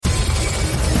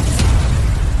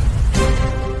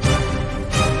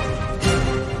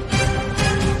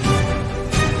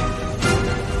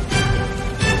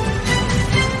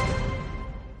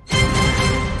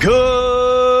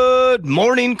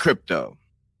Morning Crypto.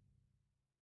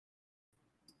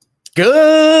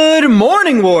 Good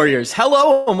morning, Warriors.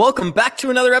 Hello, and welcome back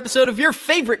to another episode of your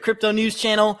favorite crypto news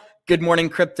channel, Good Morning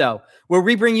Crypto, where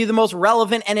we bring you the most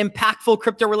relevant and impactful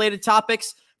crypto-related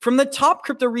topics from the top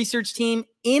crypto research team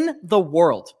in the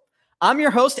world. I'm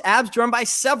your host, Abs, joined by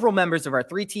several members of our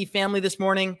 3T family this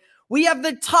morning. We have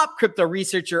the top crypto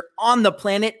researcher on the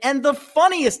planet and the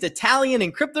funniest Italian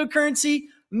in cryptocurrency,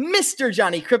 Mr.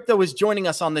 Johnny Crypto, is joining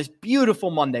us on this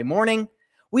beautiful Monday morning.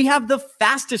 We have the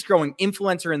fastest growing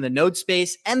influencer in the node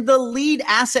space and the lead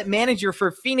asset manager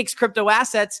for Phoenix Crypto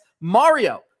Assets,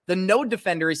 Mario. The node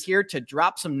defender is here to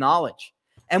drop some knowledge.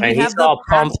 And we have all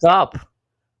pumped up.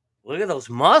 Look at those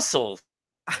muscles.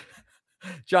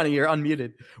 Johnny, you're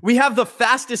unmuted. We have the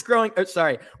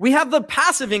we have the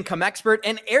passive income expert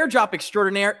and airdrop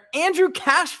extraordinaire, Andrew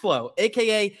Cashflow,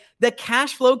 aka the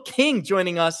Cashflow King,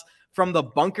 joining us from the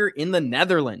bunker in the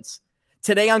Netherlands.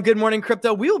 Today on Good Morning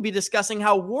Crypto, we will be discussing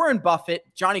how Warren Buffett,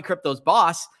 Johnny Crypto's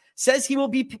boss, says he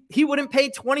wouldn't pay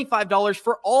 $25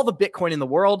 for all the Bitcoin in the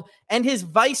world, and his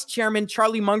vice chairman,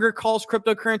 Charlie Munger, calls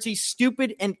cryptocurrency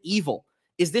stupid and evil.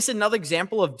 Is this another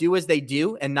example of do as they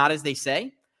do and not as they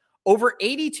say? Over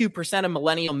 82% of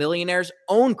millennial millionaires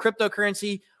own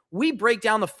cryptocurrency. We break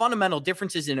down the fundamental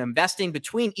differences in investing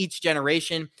between each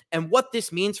generation and what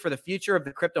this means for the future of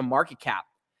the crypto market cap.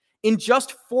 In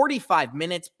just 45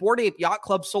 minutes, Bored Ape Yacht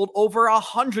Club sold over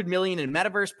 $100 million in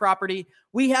metaverse property.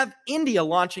 We have India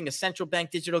launching a central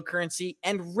bank digital currency,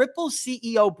 and Ripple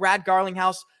CEO Brad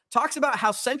Garlinghouse talks about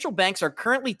how central banks are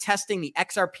currently testing the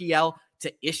XRPL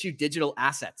to issue digital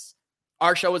assets.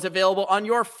 Our show is available on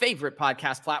your favorite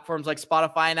podcast platforms like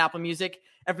Spotify and Apple Music.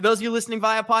 And for those of you listening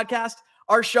via podcast,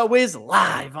 our show is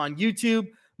live on YouTube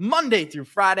Monday through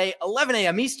Friday, 11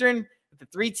 a.m. Eastern, at the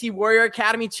 3T Warrior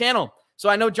Academy channel. So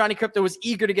I know Johnny Crypto was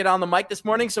eager to get on the mic this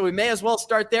morning, so we may as well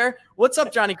start there. What's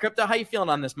up, Johnny Crypto? How you feeling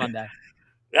on this Monday?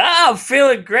 I'm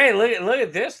feeling great. Look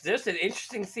at this. There's an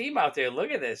interesting theme out there. Look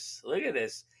at this.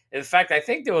 In fact, I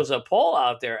think there was a poll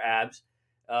out there, Abs,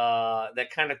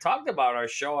 that kind of talked about our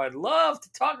show. I'd love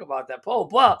to talk about that poll.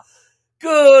 Well,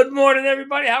 good morning,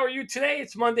 everybody. How are you today?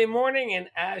 It's Monday morning, and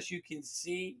as you can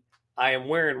see, I am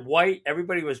wearing white.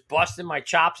 Everybody was busting my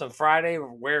chops on Friday.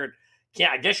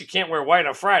 I guess you can't wear white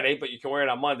on Friday, but you can wear it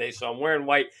on Monday. So I'm wearing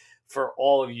white for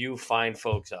all of you fine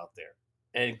folks out there.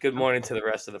 And good morning to the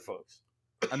rest of the folks.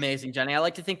 Amazing, Johnny. I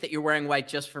like to think that you're wearing white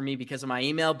just for me because of my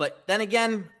email. But then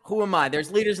again, who am I?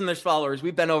 There's leaders and there's followers.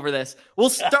 We've been over this. We'll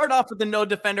start off with the node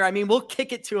defender. I mean, we'll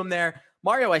kick it to him there.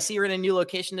 Mario, I see you're in a new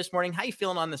location this morning. How you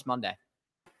feeling on this Monday?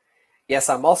 Yes,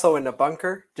 I'm also in the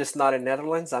bunker, just not in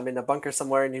Netherlands. I'm in a bunker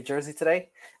somewhere in New Jersey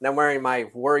today. And I'm wearing my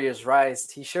Warriors Rise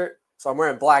t-shirt. So I'm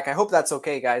wearing black. I hope that's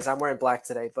okay, guys. I'm wearing black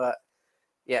today, but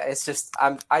yeah, it's just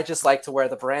I just like to wear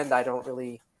the brand. I don't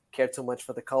really care too much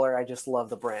for the color. I just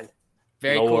love the brand.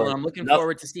 Very cool. And I'm looking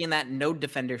forward to seeing that Node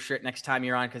Defender shirt next time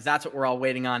you're on, because that's what we're all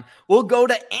waiting on. We'll go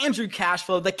to Andrew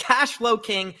Cashflow, the Cashflow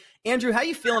King. Andrew, how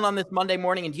you feeling on this Monday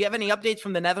morning? And do you have any updates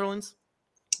from the Netherlands?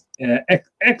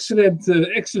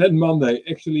 Excellent Monday.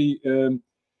 Actually,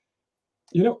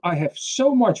 I have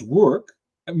so much work.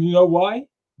 And you know why?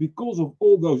 Because of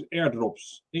all those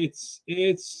airdrops.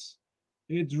 It's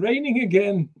raining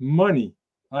again money.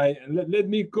 Let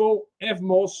me call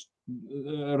FMOS,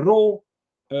 Roll,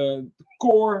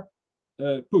 Core,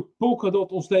 put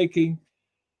Polkadot on staking.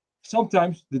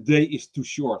 Sometimes the day is too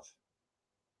short.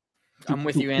 I'm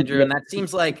with you, Andrew, and that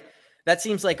seems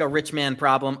like a rich man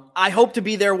problem. I hope to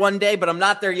be there one day, but I'm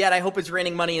not there yet. I hope it's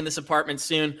raining money in this apartment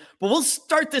soon. But we'll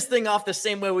start this thing off the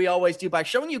same way we always do, by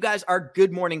showing you guys our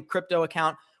Good Morning Crypto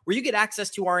account, where you get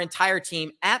access to our entire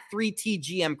team at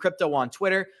 3TGM Crypto on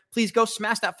Twitter. Please go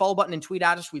smash that follow button and tweet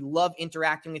at us. We love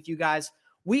interacting with you guys.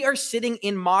 We are sitting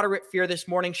in moderate fear this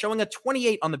morning, showing a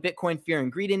 28 on the Bitcoin Fear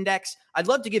and Greed Index. I'd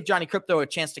love to give Johnny Crypto a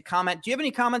chance to comment. Do you have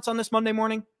any comments on this Monday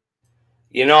morning?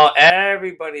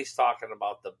 Everybody's talking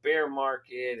about the bear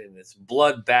market and this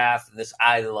bloodbath and this.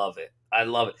 I love it.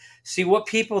 See, what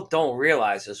people don't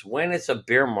realize is when it's a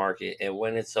bear market and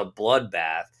when it's a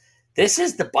bloodbath, this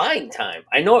is the buying time.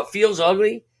 I know it feels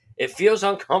ugly. It feels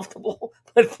uncomfortable,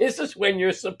 but this is when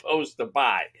you're supposed to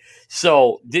buy.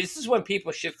 So this is when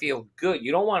people should feel good.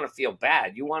 You don't want to feel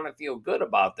bad. You want to feel good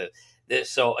about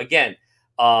this. So again,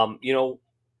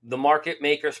 the market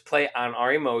makers play on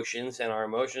our emotions, and our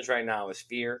emotions right now is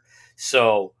fear.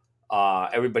 So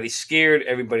everybody's scared.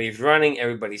 Everybody's running.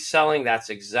 Everybody's selling. That's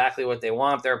exactly what they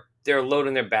want. They're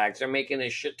loading their bags. They're making a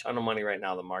shit ton of money right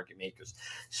now, the market makers.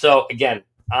 So again,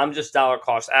 I'm just dollar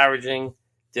cost averaging.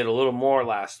 Did a little more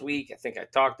last week. I think I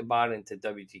talked about it into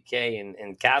WTK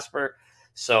and Casper.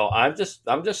 So I'm just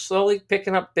slowly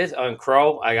picking up bits on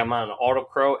Crow. I'm on Auto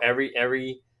Crow every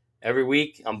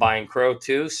week. I'm buying Crow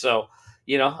too. So,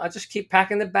 I just keep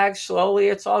packing the bag slowly.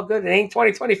 It's all good. It ain't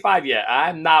 2025 yet.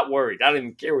 I'm not worried. I don't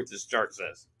even care what this chart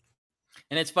says.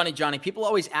 And it's funny, Johnny, people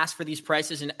always ask for these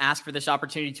prices and ask for this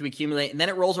opportunity to accumulate, and then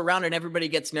it rolls around and everybody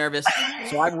gets nervous.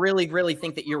 So I really, really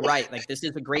think that you're right. Like, this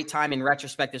is a great time. In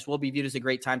retrospect, this will be viewed as a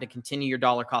great time to continue your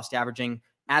dollar cost averaging,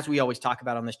 as we always talk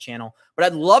about on this channel. But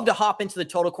I'd love to hop into the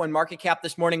total coin market cap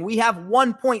this morning. We have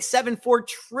 1.74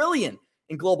 trillion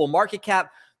in global market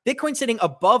cap. Bitcoin sitting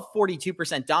above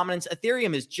 42% dominance.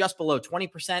 Ethereum is just below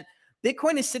 20%.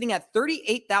 Bitcoin is sitting at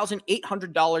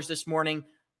 $38,800 this morning.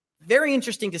 Very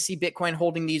interesting to see Bitcoin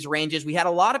holding these ranges. We had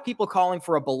a lot of people calling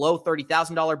for a below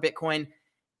 $30,000 Bitcoin.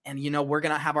 And, we're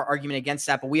going to have our argument against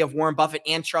that. But we have Warren Buffett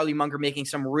and Charlie Munger making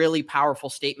some really powerful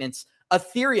statements.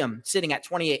 Ethereum sitting at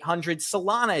 $2,800.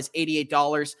 Solana is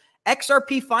 $88.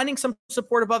 XRP finding some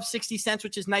support above 60 cents,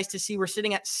 which is nice to see. We're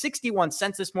sitting at 61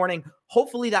 cents this morning.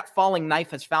 Hopefully that falling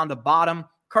knife has found a bottom.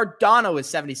 Cardano is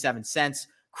 77 cents.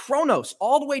 Kronos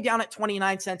all the way down at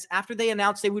 29 cents after they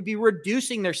announced they would be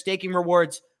reducing their staking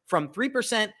rewards from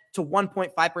 3% to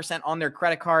 1.5% on their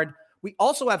credit card. We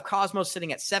also have Cosmos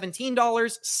sitting at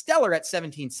 $17, Stellar at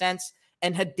 17 cents,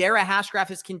 and Hedera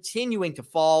Hashgraph is continuing to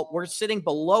fall. We're sitting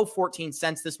below 14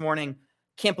 cents this morning.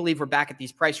 Can't believe we're back at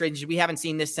these price ranges. We haven't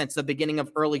seen this since the beginning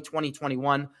of early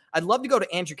 2021. I'd love to go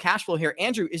to Andrew Cashflow here.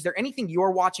 Andrew, is there anything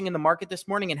you're watching in the market this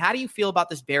morning, and how do you feel about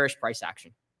this bearish price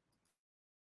action?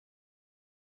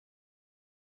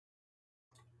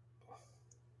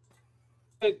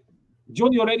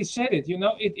 Johnny already said it.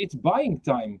 It's buying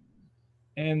time,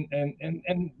 and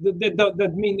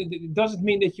that mean it doesn't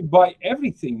mean that you buy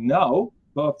everything now,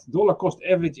 but dollar cost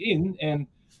average in. And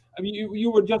I mean,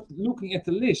 you were just looking at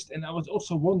the list, and I was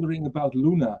also wondering about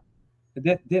Luna.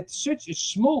 That such a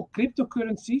small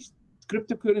cryptocurrency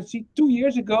 2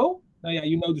 years ago. Now, yeah,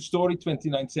 you know the story,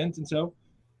 29 cents and so,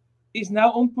 is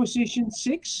now on position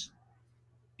 6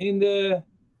 in the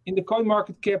coin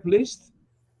market cap list.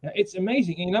 Yeah, it's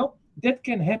amazing, that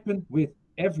can happen with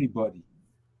everybody.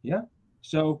 Yeah,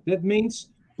 so that means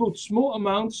put small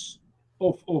amounts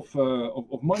of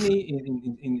money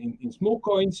in small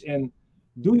coins and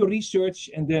do your research,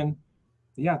 and then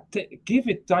give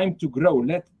it time to grow.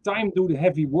 Let time do the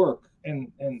heavy work,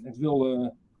 and it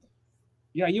will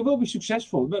you will be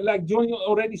successful. But like Johnny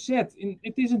already said,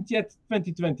 it isn't yet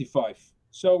 2025,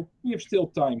 so we have still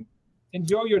time.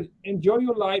 Enjoy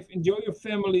your life, enjoy your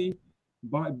family.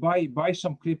 Buy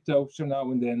some crypto so now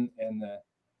and then, and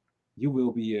you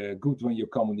will be good when you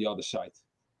come on the other side.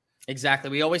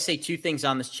 Exactly. We always say two things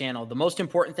on this channel. The most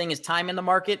important thing is time in the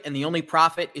market, and the only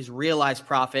profit is realized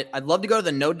profit. I'd love to go to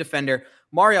the Node Defender.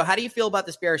 Mario, how do you feel about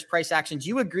this bearish price action? Do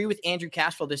you agree with Andrew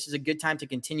Cashflow? This is a good time to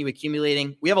continue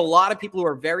accumulating. We have a lot of people who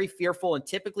are very fearful, and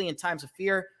typically in times of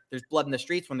fear, there's blood in the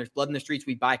streets. When there's blood in the streets,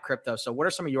 we buy crypto. So what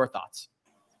are some of your thoughts?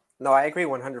 No, I agree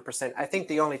 100%. I think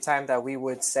the only time that we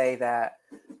would say that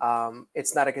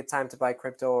it's not a good time to buy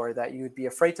crypto, or that you would be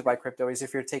afraid to buy crypto, is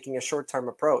if you're taking a short-term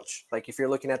approach, like if you're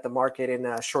looking at the market in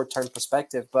a short-term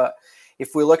perspective. But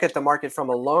if we look at the market from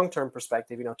a long-term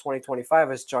perspective,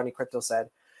 2025, as Johnny Crypto said,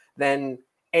 then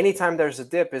anytime there's a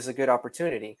dip is a good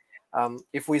opportunity.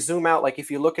 If we zoom out, like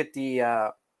if you look at the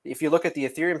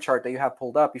Ethereum chart that you have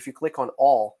pulled up, if you click on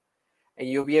all, and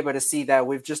you'll be able to see that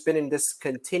we've just been in this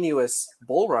continuous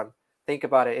bull run. Think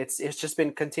about it. It's just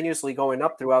been continuously going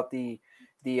up throughout the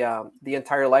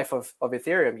entire life of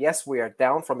Ethereum. Yes, we are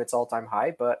down from its all-time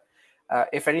high, but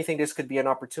if anything, this could be an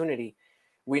opportunity.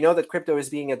 We know that crypto is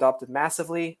being adopted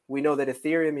massively. We know that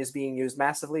Ethereum is being used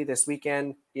massively this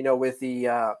weekend, with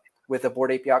the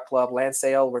Bored Ape Yacht Club land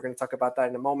sale. We're going to talk about that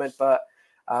in a moment, but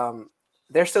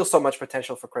there's still so much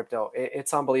potential for crypto.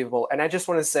 It's unbelievable. And I just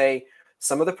want to say,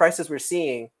 some of the prices we're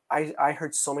seeing, I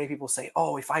heard so many people say,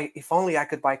 oh, if only I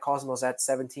could buy Cosmos at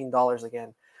 $17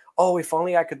 again. Oh, if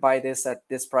only I could buy this at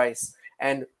this price.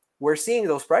 And we're seeing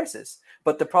those prices.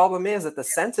 But the problem is that the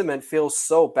sentiment feels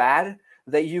so bad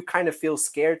that you kind of feel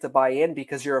scared to buy in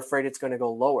because you're afraid it's going to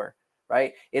go lower,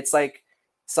 right? It's like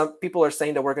some people are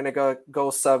saying that we're going to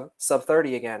go sub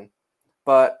 30 again.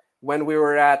 But when we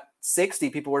were at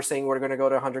 60, people were saying we're going to go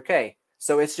to 100K.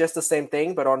 So it's just the same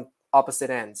thing, but on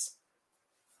opposite ends.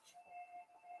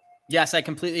 Yes, I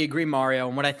completely agree, Mario.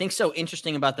 And what I think is so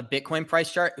interesting about the Bitcoin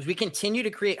price chart is we continue to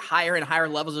create higher and higher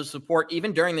levels of support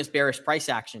even during this bearish price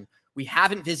action. We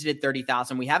haven't visited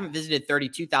 30,000. We haven't visited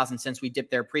 32,000 since we dipped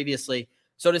there previously.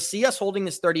 So to see us holding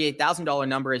this $38,000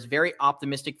 number is very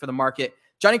optimistic for the market.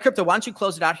 Johnny Crypto, why don't you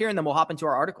close it out here, and then we'll hop into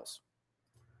our articles.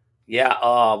 Yeah,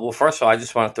 well, first of all, I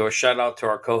just want to throw a shout out to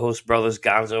our co-host brothers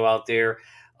Gonzo out there.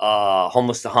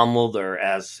 homeless to humbled, or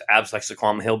as Abs likes to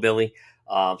call him, hillbilly.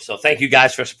 So thank you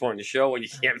guys for supporting the show when you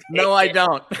can't make No, I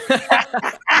don't.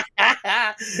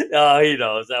 He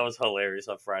knows. That was hilarious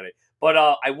on Friday. But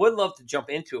I would love to jump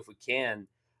into, if we can,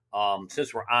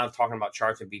 since we're on talking about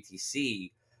charts and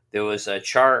BTC, there was a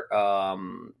chart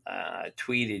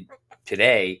tweeted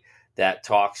today that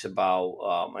talks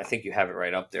about, I think you have it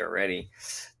right up there already,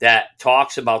 that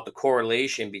talks about the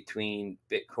correlation between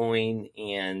Bitcoin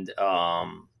and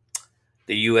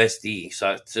the USD.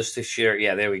 So just to share,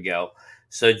 yeah, there we go.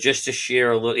 So just to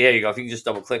share a little, there you go. If you can just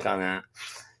double click on that,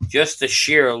 just to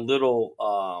share a little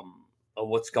of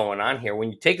what's going on here.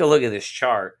 When you take a look at this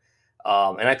chart,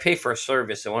 and I pay for a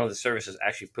service, and one of the services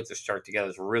actually put this chart together.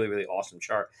 It's a really, really awesome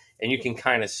chart. And you can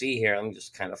kind of see here, let me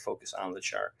just kind of focus on the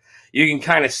chart. You can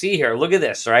kind of see here, look at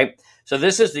this, right? So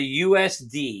this is the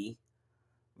USD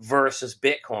versus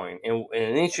Bitcoin, and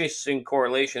an interesting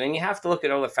correlation. And you have to look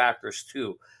at other factors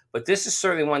too. But this is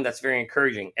certainly one that's very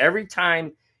encouraging. Every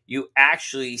time you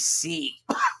actually see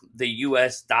the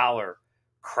US dollar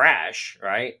crash,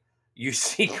 right, you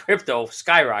see crypto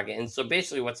skyrocket. And so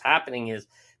basically what's happening is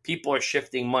people are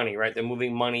shifting money, right? They're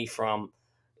moving money from,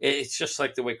 it's just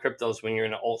like the way crypto is when you're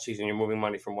in an alt season, you're moving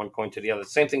money from one coin to the other. The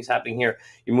same thing's happening here.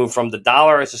 You move from the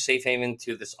dollar as a safe haven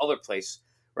to this other place,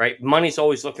 right? Money's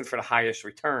always looking for the highest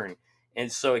return.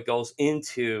 And so it goes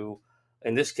into,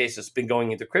 in this case, it's been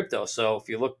going into crypto. So if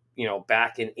you look,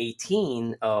 back in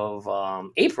 18 of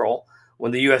April,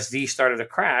 when the USD started to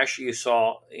crash, you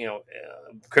saw,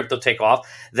 crypto take off.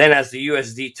 Then as the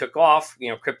USD took off,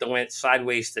 crypto went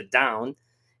sideways to down.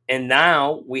 And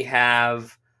now we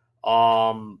have,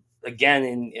 again,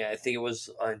 I think it was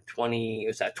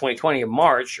 2020 in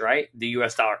March, right? The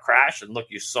US dollar crashed, and look,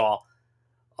 you saw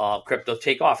crypto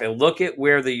take off. And look at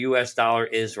where the US dollar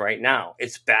is right now.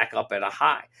 It's back up at a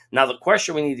high. Now, the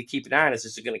question we need to keep an eye on is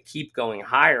it going to keep going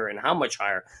higher, and how much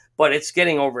higher? But it's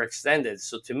getting overextended.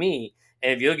 So to me,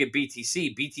 and if you look at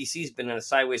BTC's been in a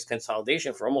sideways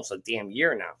consolidation for almost a damn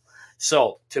year now.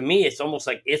 So to me, it's almost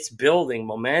like it's building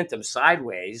momentum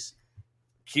sideways,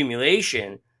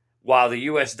 accumulation, while the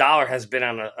US dollar has been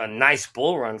on a nice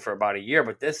bull run for about a year.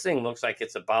 But this thing looks like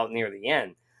it's about near the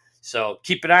end. So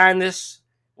keep an eye on this.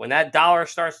 When that dollar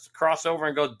starts to cross over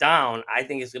and go down, I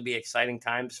think it's going to be exciting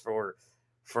times for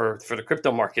the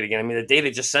crypto market again. I mean, the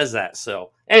data just says that. So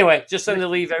anyway, just something to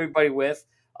leave everybody with.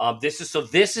 This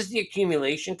is the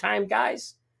accumulation time,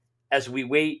 guys, as we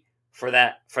wait for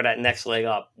that next leg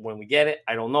up. When we get it,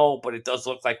 I don't know, but it does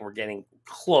look like we're getting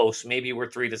close. Maybe we're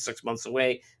 3 to 6 months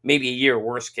away, maybe a year,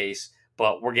 worst case,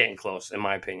 but we're getting close, in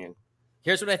my opinion.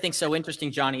 Here's what I think so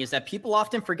interesting, Johnny, is that people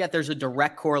often forget there's a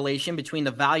direct correlation between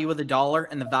the value of the dollar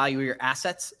and the value of your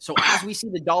assets. So as we see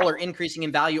the dollar increasing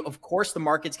in value, of course, the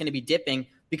market's going to be dipping,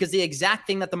 because the exact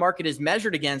thing that the market is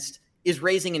measured against is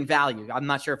raising in value. I'm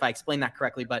not sure if I explained that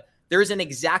correctly, but there is an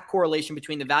exact correlation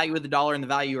between the value of the dollar and the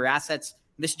value of your assets.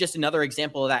 This is just another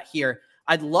example of that here.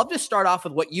 I'd love to start off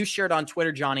with what you shared on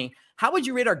Twitter, Johnny. How would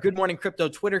you rate our Good Morning Crypto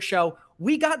Twitter show?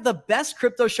 We got the best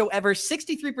crypto show ever.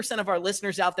 63% of our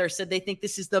listeners out there said they think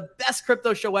this is the best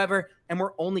crypto show ever, and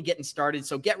we're only getting started.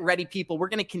 So get ready, people. We're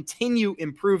going to continue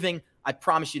improving. I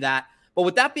promise you that. But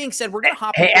with that being said, we're going to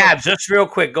hop. Hey, Abs, just real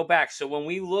quick, go back. So when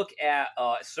we look at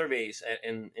surveys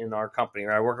in our company,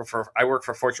 or I work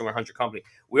for Fortune 100 company,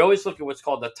 we always look at what's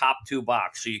called the top 2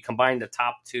 box. So you combine the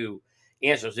top 2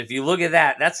 answers. If you look at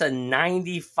that, that's a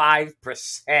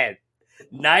 95%.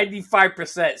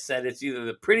 95% said it's either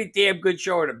the pretty damn good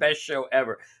show or the best show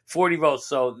ever. 40 votes.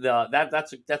 So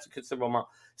that's a considerable amount.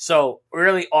 So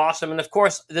really awesome. And of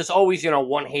course, there's always,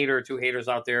 one hater or 2 haters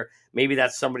out there. Maybe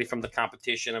that's somebody from the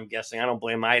competition, I'm guessing. I don't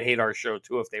blame them. I'd hate our show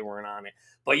too if they weren't on it.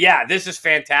 But yeah, this is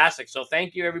fantastic. So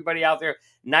thank you, everybody out there.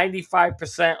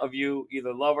 95% of you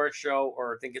either love our show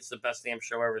or think it's the best damn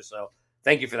show ever. So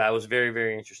thank you for that. It was very,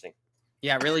 very interesting.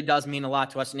 Yeah, it really does mean a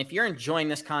lot to us. And if you're enjoying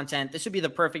this content, this would be the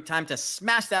perfect time to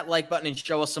smash that like button and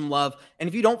show us some love. And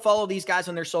if you don't follow these guys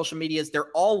on their social medias, they're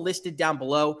all listed down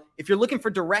below. If you're looking for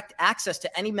direct access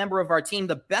to any member of our team,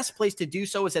 the best place to do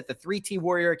so is at the 3T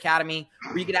Warrior Academy,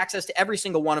 where you get access to every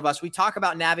single one of us. We talk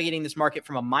about navigating this market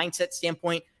from a mindset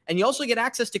standpoint, and you also get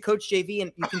access to Coach JV,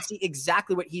 and you can see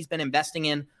exactly what he's been investing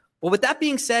in. Well, with that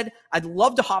being said, I'd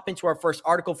love to hop into our first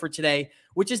article for today,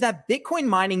 which is that Bitcoin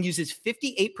mining uses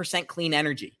 58% clean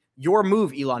energy. Your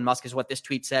move, Elon Musk, is what this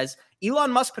tweet says.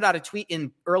 Elon Musk put out a tweet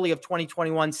in early of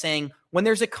 2021 saying, when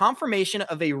there's a confirmation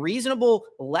of a reasonable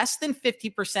less than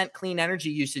 50% clean energy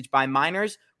usage by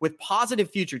miners with positive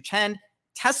future trend,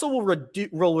 Tesla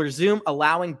will resume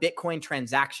allowing Bitcoin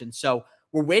transactions. So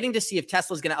we're waiting to see if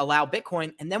Tesla is going to allow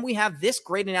Bitcoin. And then we have this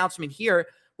great announcement here.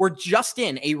 We're just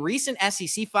in a recent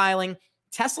SEC filing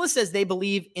Tesla says they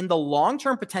believe in the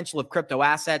long-term potential of crypto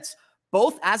assets,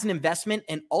 both as an investment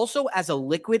and also as a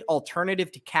liquid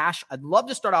alternative to cash. I'd love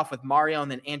to start off with Mario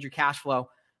and then Andrew Cashflow.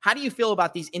 How do you feel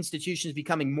about these institutions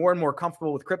becoming more and more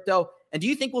comfortable with crypto? And do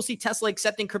you think we'll see Tesla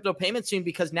accepting crypto payments soon?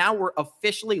 Because now we're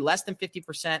officially more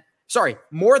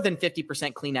than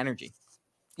 50% clean energy.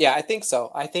 Yeah, I think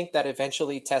so. I think that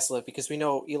eventually Tesla, because we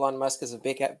know Elon Musk is a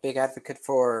big advocate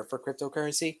for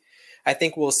cryptocurrency. I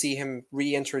think we'll see him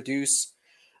reintroduce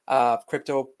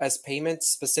crypto as payments,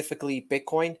 specifically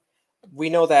Bitcoin. We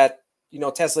know that,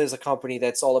 Tesla is a company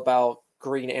that's all about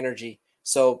green energy.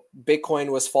 So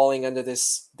Bitcoin was falling under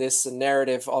this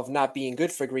narrative of not being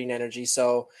good for green energy.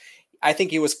 So I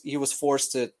think he was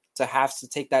forced to have to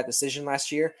take that decision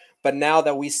last year. But now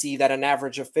that we see that an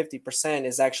average of 50%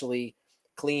 is actually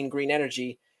clean green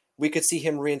energy, we could see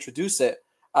him reintroduce it.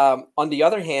 On the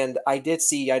other hand, I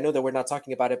know that we're not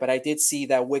talking about it, but I did see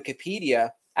that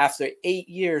Wikipedia, after 8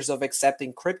 years of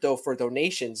accepting crypto for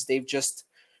donations, they've just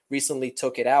recently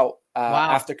took it out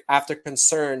after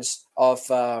concerns of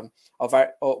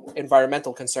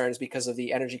environmental concerns because of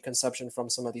the energy consumption from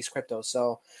some of these cryptos.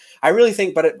 So I really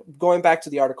think, going back to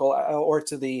the article or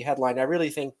to the headline, I really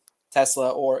think Tesla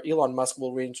or Elon Musk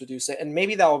will reintroduce it, and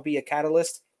maybe that will be a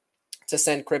catalyst to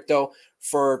send crypto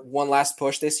for one last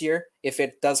push this year, if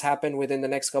it does happen within the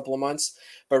next couple of months.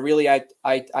 But really,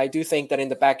 I do think that in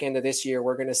the back end of this year,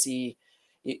 we're going to see,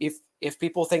 if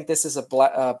people think this is a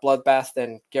bloodbath,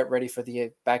 then get ready for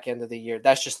the back end of the year.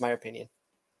 That's just my opinion.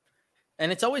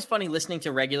 And it's always funny listening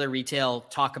to regular retail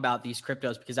talk about these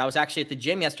cryptos, because I was actually at the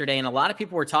gym yesterday and a lot of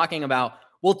people were talking about,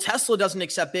 well, Tesla doesn't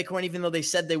accept Bitcoin, even though they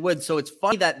said they would. So it's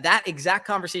funny that exact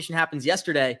conversation happens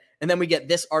yesterday, and then we get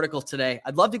this article today.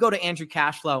 I'd love to go to Andrew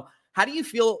Cashflow. How do you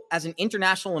feel as an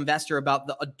international investor about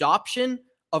the adoption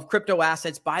of crypto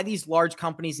assets by these large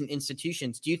companies and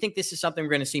institutions? Do you think this is something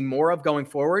we're going to see more of going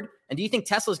forward? And do you think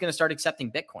Tesla is going to start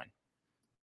accepting Bitcoin?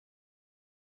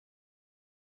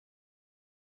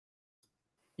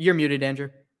 You're muted, Andrew.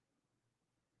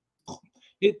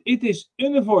 It is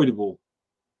unavoidable.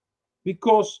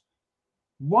 Because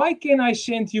why can I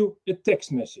send you a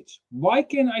text message? Why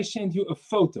can I send you a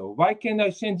photo? Why can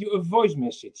I send you a voice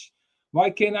message?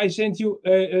 Why can I send you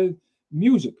a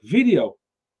music, video?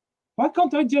 Why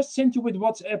can't I just send you with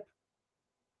WhatsApp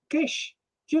cash,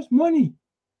 just money?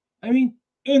 I mean,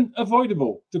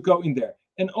 unavoidable to go in there.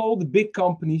 And all the big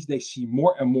companies, they see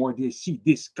more and more, they see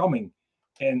this coming.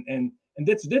 And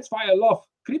that's why I love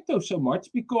crypto so much,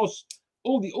 because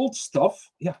all the old stuff,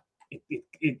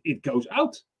 it goes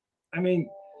out. I mean,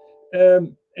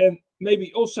 and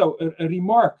maybe also a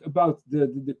remark about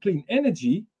the clean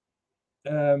energy.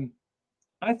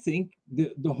 I think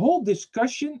the whole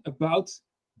discussion about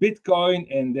Bitcoin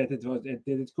and that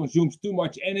it consumes too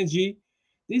much energy,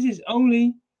 this is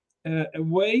only a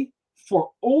way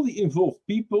for all the involved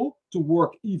people to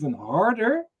work even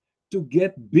harder to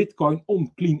get Bitcoin on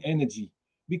clean energy,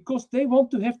 because they want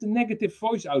to have the negative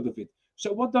voice out of it.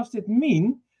 So what does that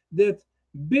mean? That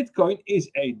Bitcoin is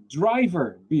a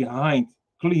driver behind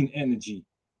clean energy.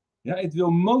 Yeah, it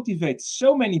will motivate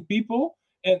so many people.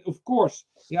 And of course,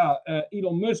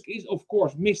 Elon Musk is, of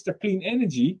course, Mr. Clean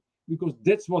Energy, because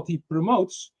that's what he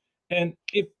promotes. And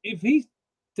if he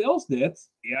tells that,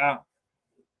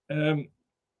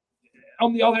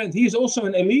 on the other hand, he is also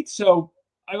an elite. So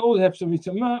I always have some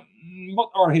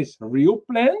what are his real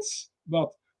plans? But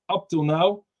up till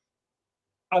now,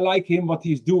 I like him, what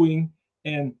he's doing.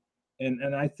 And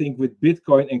I think with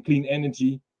Bitcoin and clean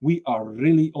energy, we are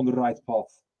really on the right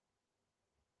path.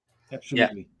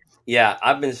 Absolutely. Yeah,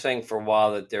 I've been saying for a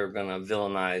while that they're going to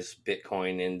villainize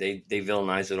Bitcoin, and they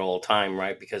villainize it all the time,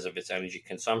 right? Because of its energy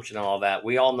consumption and all that.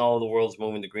 We all know the world's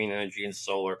moving to green energy and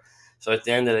solar. So at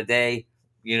the end of the day,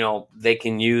 they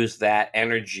can use that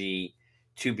energy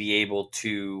to be able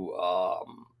to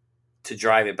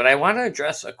drive it. But I want to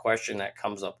address a question that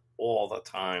comes up all the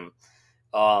time.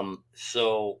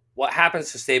 So what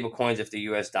happens to stable coins if the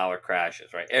US dollar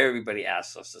crashes, right? Everybody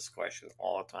asks us this question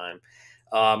all the time.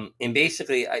 And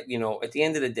basically, at the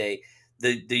end of the day,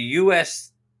 the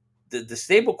US, the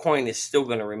stable coin is still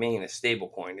going to remain a stable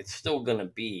coin. It's still going to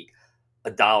be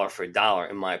a dollar for dollar,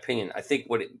 in my opinion. I think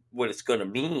what it's going to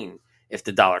mean if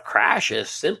the dollar crashes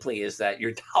simply is that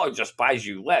your dollar just buys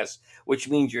you less, which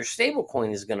means your stable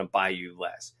coin is going to buy you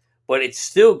less, but it's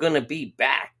still going to be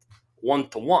backed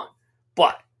 1-to-1.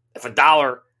 But if a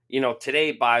dollar,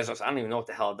 today buys us, I don't even know what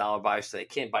the hell a dollar buys today.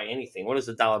 Can't buy anything. What does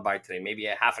a dollar buy today? Maybe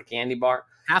a half a candy bar?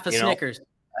 Half a Snickers.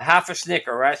 A half a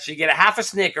Snicker, right? So you get a half a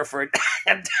Snicker for a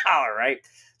dollar, right?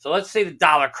 So let's say the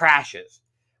dollar crashes.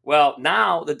 Well,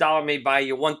 now the dollar may buy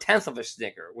you 1/10 of a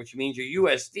Snicker, which means your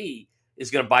USD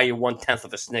is going to buy you 1/10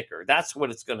 of a Snicker. That's what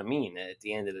it's going to mean at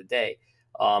the end of the day.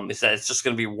 Is that it's just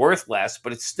going to be worth less,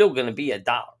 but it's still going to be $1,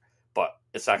 but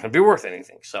it's not going to be worth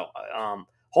anything. So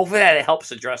hopefully that it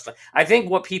helps address that. I think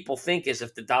what people think is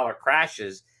if the dollar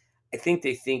crashes, I think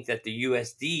they think that the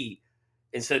USD,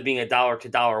 instead of being $1 to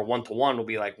dollar 1-to-1, will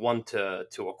be like 1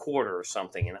 to a quarter or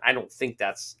something. And I don't think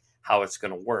that's how it's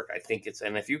going to work. I think it's,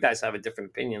 and if you guys have a different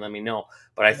opinion, let me know.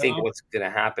 But I think what's going to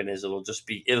happen is it'll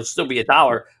still be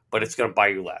 $1, but it's going to buy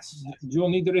you less.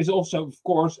 Johnny, there is also, of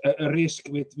course, a risk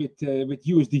with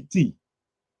USDT.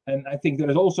 And I think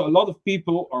there is also a lot of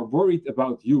people are worried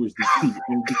about USDT.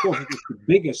 And because it is the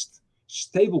biggest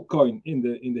stable coin in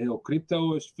the whole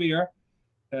crypto sphere,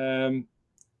 and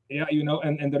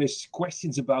there is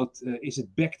questions about is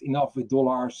it backed enough with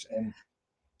dollars? And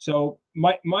so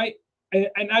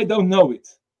and I don't know it.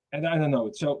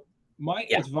 So my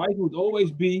advice would always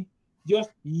be just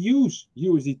use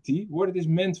USDT what it is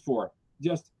meant for,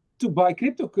 just to buy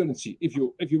cryptocurrency if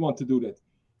you want to do that.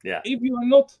 Yeah. If you are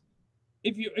not,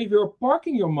 if you're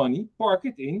parking your money, park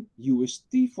it in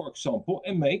UST, for example,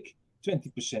 and make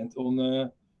 20%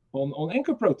 on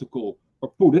Anchor Protocol,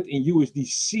 or put it in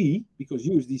USDC because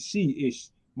USDC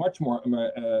is much more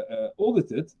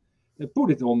audited.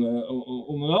 Put it on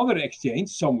another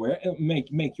exchange somewhere and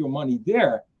make your money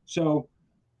there. So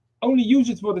only use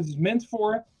it what it is meant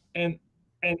for. And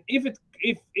if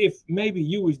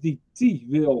maybe USDT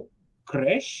will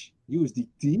crash,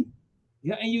 USDT,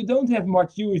 and you don't have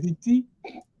much USDT,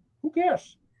 who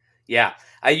cares? Yeah,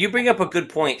 you bring up a good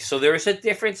point. So there is a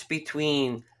difference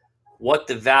between what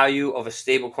the value of a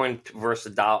stablecoin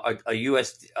versus a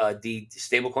USD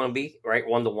stablecoin will be, right,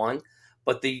 1-to-1.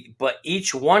 But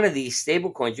each one of these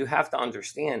stablecoins, you have to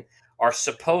understand, are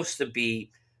supposed to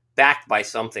be backed by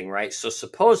something, right? So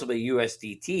supposedly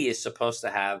USDT is supposed to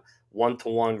have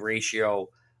 1-to-1 ratio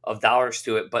of dollars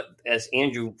to it. But as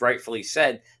Andrew rightfully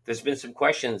said, there's been some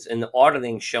questions in the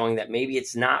auditing showing that maybe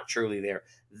it's not truly there.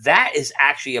 That is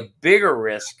actually a bigger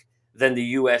risk than the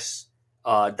US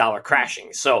dollar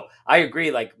crashing. So I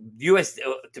agree. Like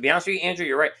to be honest with you, Andrew,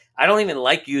 you're right. I don't even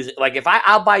like using, like if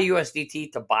I'll buy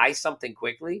USDT to buy something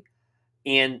quickly,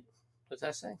 and what's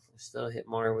that say? Still hit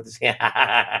Mario with his hand.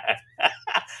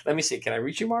 Let me see. Can I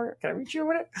reach you, Mario? Can I reach you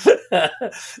with it?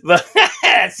 But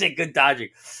that's it. Good dodging.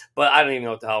 But I don't even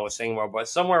know what the hell I was saying more. But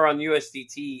somewhere on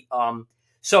USDT.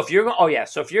 So if you're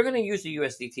going to use the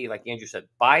USDT, like Andrew said,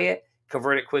 buy it,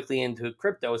 convert it quickly into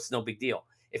crypto. It's no big deal.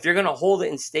 If you're going to hold it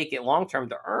and stake it long term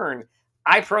to earn,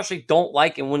 I personally don't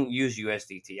like and wouldn't use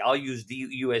USDT. I'll use the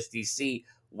USDC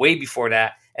way before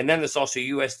that. And then there's also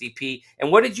USDP.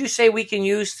 And what did you say we can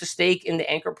use to stake in the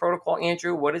Anchor Protocol,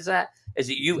 Andrew? What is that? Is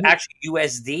it actually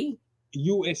USD?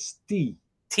 UST.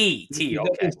 T. Okay.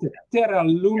 That is the Terra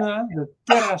Luna, the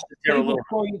Terra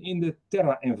stablecoin in the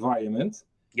Terra environment.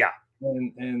 Yeah.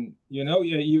 And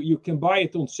you can buy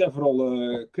it on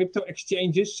several crypto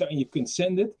exchanges, so you can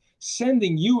send it.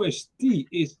 Sending USD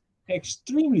is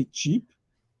extremely cheap.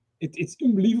 It's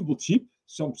unbelievable cheap.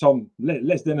 Some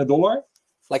less than $1.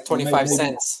 Like 25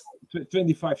 cents.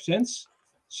 25 cents.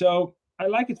 So I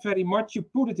like it very much. You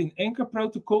put it in Anchor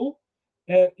Protocol,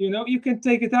 and you can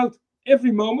take it out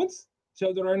every moment.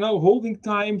 So there are no holding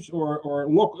times or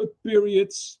lock-up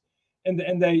periods. And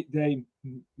they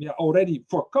already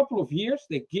for a couple of years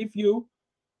they give you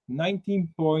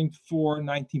 19.4,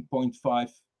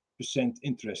 19.5%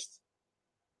 interest.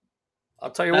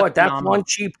 I'll tell you what,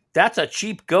 that's a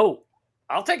cheap goat.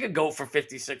 I'll take a goat for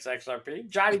 56 XRP.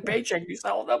 Johnny Paycheck, you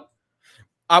selling them?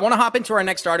 I want to hop into our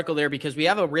next article there because we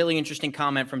have a really interesting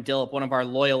comment from Dilip, one of our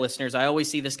loyal listeners. I always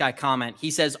see this guy comment.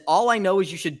 He says, all I know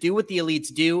is you should do what the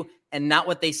elites do and not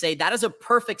what they say. That is a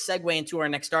perfect segue into our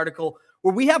next article,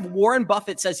 where we have Warren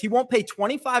Buffett says he won't pay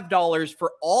 $25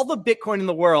 for all the Bitcoin in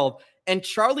the world, and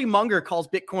Charlie Munger calls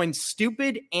Bitcoin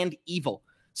stupid and evil.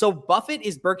 So Buffett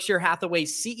is Berkshire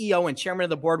Hathaway's CEO and chairman of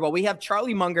the board, while we have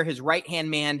Charlie Munger, his right-hand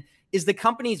man, is the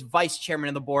company's vice chairman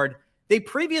of the board. They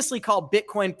previously called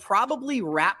Bitcoin probably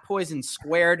rat poison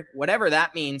squared, whatever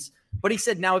that means. But he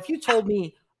said, now, if you told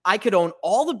me I could own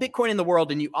all the Bitcoin in the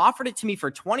world and you offered it to me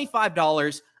for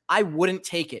 $25, I wouldn't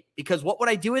take it, because what would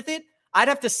I do with it? I'd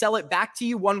have to sell it back to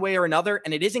you one way or another,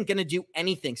 and it isn't going to do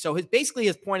anything. So his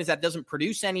point is that it doesn't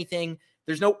produce anything.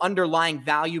 There's no underlying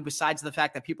value besides the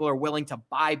fact that people are willing to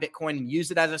buy Bitcoin and use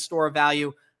it as a store of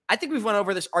value. I think we've went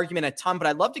over this argument a ton, but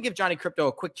I'd love to give Johnny Crypto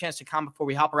a quick chance to comment before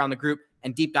we hop around the group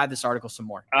and deep dive this article some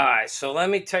more. All right, so let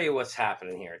me tell you what's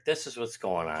happening here. This is what's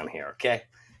going on here, okay?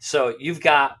 So you've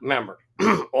got, remember,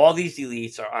 all these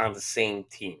elites are on the same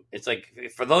team. It's like,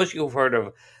 for those of you who've heard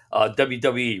of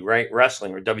WWE, right?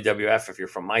 Wrestling, or WWF, if you're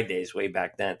from my days way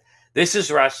back then, This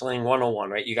is wrestling 101,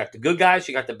 right? You got the good guys,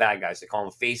 you got the bad guys. They call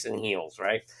them face and heels,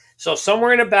 right? So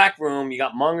somewhere in the back room, you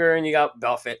got Munger and you got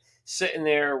Buffett sitting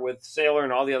there with Saylor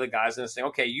and all the other guys, and they're saying,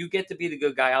 okay, you get to be the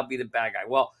good guy, I'll be the bad guy.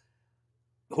 Well,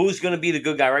 who's going to be the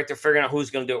good guy, right? They're figuring out who's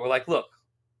going to do it. We're like, look,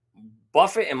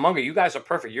 Buffett and Munger, you guys are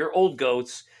perfect. You're old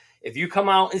goats. If you come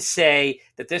out and say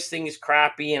that this thing is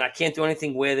crappy and I can't do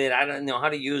anything with it, I don't know how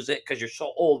to use it because you're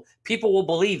so old, people will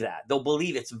believe that. They'll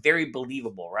believe it's very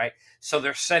believable, right? So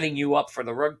they're setting you up for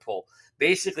the rug pull.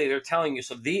 Basically, they're telling you,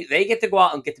 so they get to go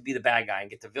out and get to be the bad guy and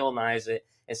get to villainize it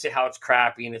and say how it's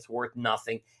crappy and it's worth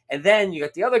nothing. And then you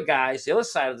got the other guys, the other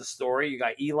side of the story. You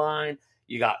got Elon,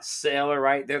 you got Saylor,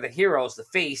 right? They're the heroes, the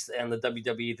face, and the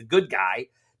WWE, the good guy,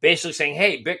 basically saying,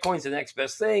 hey, Bitcoin's the next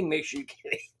best thing. Make sure you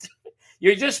get it.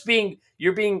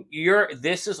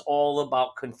 This is all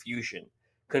about confusion.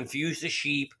 Confuse the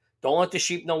sheep. Don't let the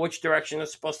sheep know which direction they're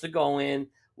supposed to go in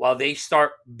while they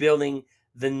start building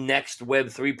the next Web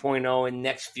 3.0 and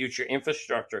next future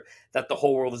infrastructure that the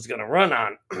whole world is going to run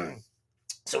on.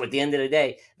 So at the end of the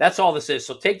day, that's all this is.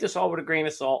 So take this all with a grain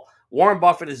of salt. Warren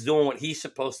Buffett is doing what he's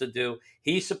supposed to do.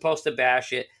 He's supposed to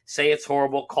bash it, say it's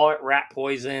horrible, call it rat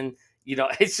poison.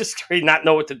 It's just great not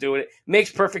know what to do with it.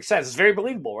 Makes perfect sense. It's very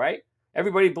believable, right?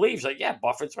 Everybody believes, like, yeah,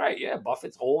 Buffett's right. Yeah,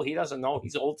 Buffett's old. He doesn't know.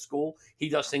 He's old school. He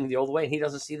does things the old way, and he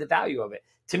doesn't see the value of it.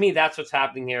 To me, that's what's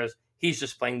happening here is he's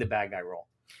just playing the bad guy role.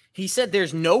 He said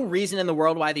there's no reason in the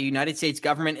world why the United States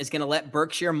government is going to let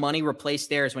Berkshire money replace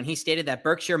theirs when he stated that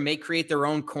Berkshire may create their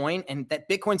own coin and that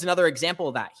Bitcoin's another example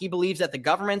of that. He believes that the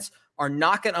governments are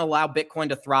not going to allow Bitcoin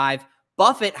to thrive.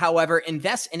 Buffett, however,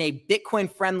 invests in a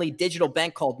Bitcoin-friendly digital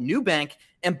bank called Nubank,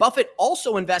 and Buffett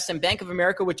also invests in Bank of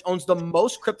America, which owns the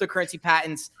most cryptocurrency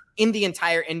patents in the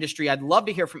entire industry. I'd love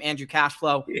to hear from Andrew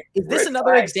Cashflow. Is this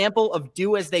another example of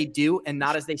do as they do and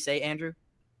not as they say, Andrew?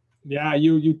 Yeah,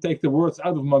 you take the words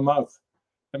out of my mouth.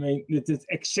 I mean, it's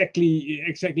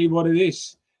exactly what it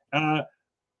is.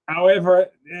 However,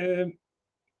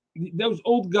 those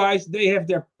old guys, they have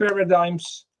their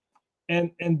paradigms,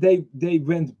 and they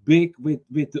went big with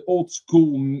the old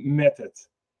school method,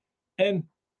 and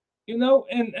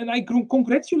I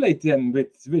congratulate them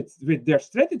with their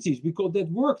strategies because that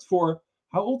worked for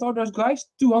how old are those guys?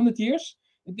 200 years.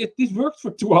 This worked for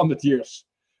 200 years.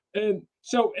 And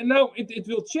now it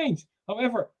will change.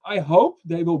 However, I hope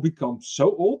they will become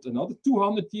so old, another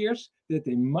 200 years, that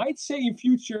they might say in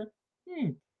future,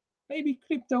 maybe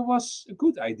crypto was a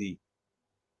good idea.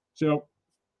 So,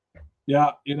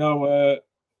 yeah, it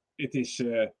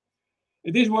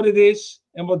is what it is.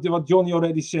 And what Johnny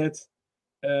already said,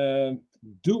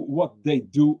 do what they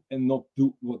do and not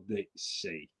do what they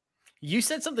say. You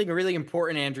said something really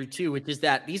important, Andrew, too, which is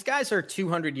that these guys are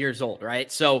 200 years old,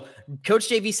 right? So Coach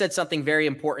JV said something very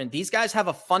important. These guys have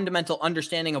a fundamental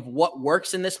understanding of what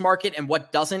works in this market and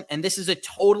what doesn't. And this is a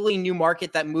totally new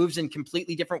market that moves in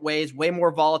completely different ways, way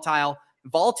more volatile.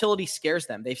 Volatility scares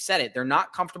them. They've said it. They're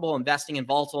not comfortable investing in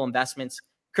volatile investments.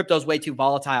 Crypto's way too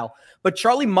volatile. But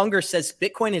Charlie Munger says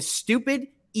Bitcoin is stupid,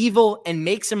 evil, and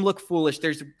makes him look foolish.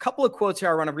 There's a couple of quotes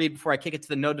here I want to read before I kick it to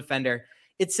the Node Defender.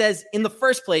 It says, in the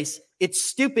first place, it's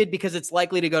stupid because it's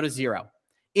likely to go to zero.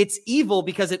 It's evil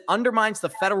because it undermines the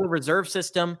Federal Reserve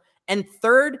System. And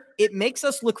third, it makes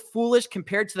us look foolish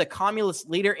compared to the communist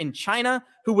leader in China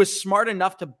who was smart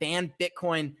enough to ban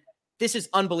Bitcoin. This is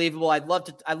unbelievable. I'd love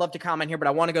to comment here, but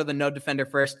I want to go to the Node Defender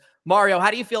first. Mario, how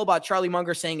do you feel about Charlie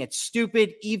Munger saying it's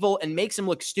stupid, evil, and makes him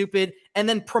look stupid, and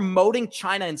then promoting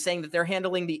China and saying that they're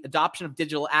handling the adoption of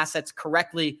digital assets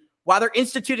correctly while they're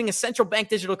instituting a central bank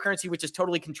digital currency, which is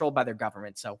totally controlled by their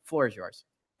government? So, floor is yours.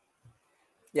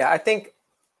 Yeah, I think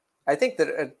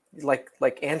that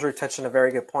like Andrew touched on a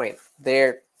very good point.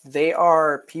 They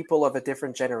are people of a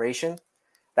different generation.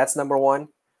 That's number one.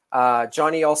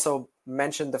 Johnny also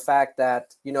mentioned the fact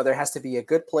that there has to be a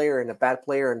good player and a bad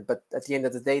player, but at the end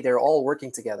of the day, they're all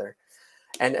working together,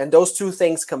 and those two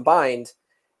things combined,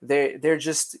 they're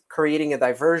just creating a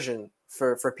diversion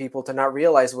for people to not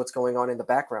realize what's going on in the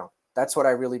background. That's what I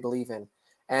really believe in.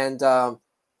 And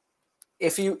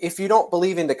if you don't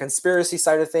believe in the conspiracy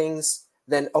side of things,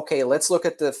 then okay, let's look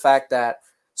at the fact that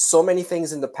so many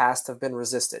things in the past have been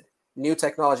resisted. New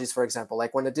technologies, for example,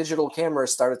 like when the digital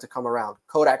cameras started to come around,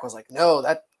 Kodak was like, no,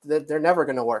 that they're never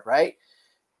going to work, right?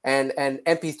 And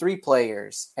MP3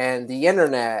 players and the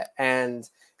internet, and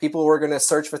people were going to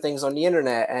search for things on the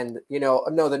internet, and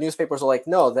no, the newspapers were like,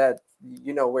 no, that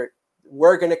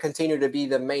we're going to continue to be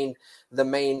the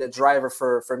main driver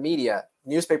for media.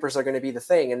 Newspapers are going to be the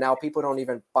thing, and now people don't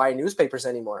even buy newspapers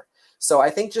anymore. So I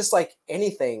think just like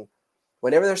anything,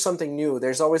 whenever there's something new,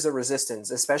 there's always a resistance,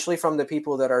 especially from the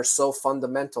people that are so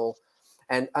fundamental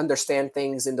and understand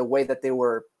things in the way that they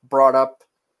were brought up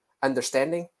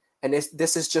understanding. And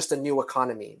this is just a new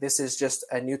economy. This is just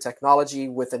a new technology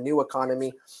with a new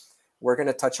economy. We're going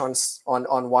to touch on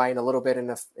why in a little bit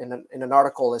in an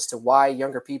article as to why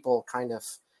younger people kind of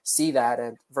see that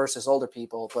and versus older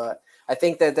people. But I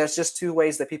think that there's just two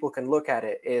ways that people can look at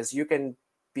it. Is you can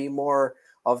be more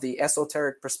of the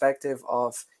esoteric perspective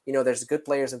of, there's good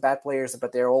players and bad players,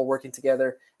 but they're all working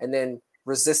together, and then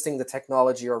resisting the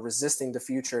technology or resisting the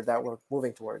future that we're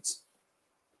moving towards.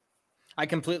 I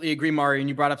completely agree, Mario. And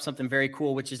you brought up something very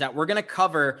cool, which is that we're going to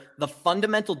cover the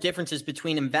fundamental differences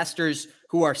between investors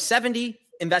who are 70,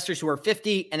 investors who are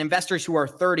 50, and investors who are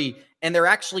 30. And they're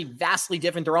actually vastly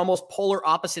different. They're almost polar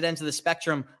opposite ends of the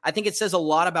spectrum. I think it says a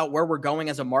lot about where we're going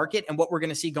as a market and what we're going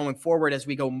to see going forward as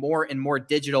we go more and more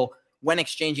digital when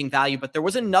exchanging value. But there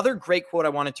was another great quote I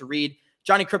wanted to read.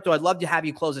 Johnny Crypto, I'd love to have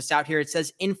you close us out here. It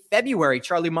says, in February,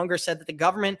 Charlie Munger said that the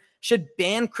government should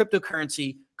ban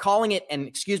cryptocurrency, calling it, and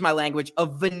excuse my language, a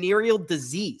venereal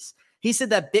disease. He said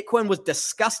that Bitcoin was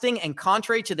disgusting and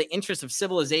contrary to the interests of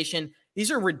civilization. These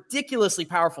are ridiculously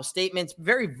powerful statements,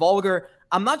 very vulgar.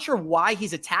 I'm not sure why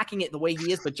he's attacking it the way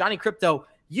he is, but Johnny Crypto,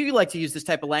 you like to use this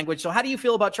type of language. So how do you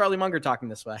feel about Charlie Munger talking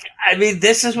this way? I mean,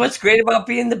 this is what's great about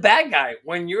being the bad guy.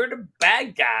 When you're the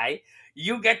bad guy,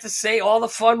 you get to say all the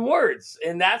fun words,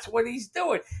 and that's what he's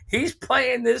doing. He's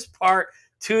playing this part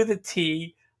to the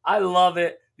T. I love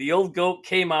it. The old goat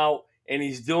came out, and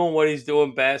he's doing what he's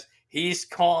doing best. He's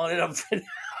calling it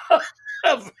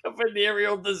a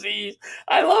venereal disease.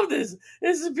 I love this.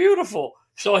 This is beautiful.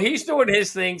 So he's doing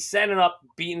his thing, setting up,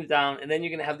 beating it down, and then you're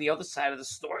going to have the other side of the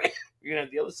story. You're going to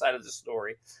have the other side of the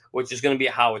story, which is going to be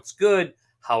how it's good,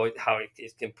 how it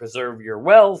can preserve your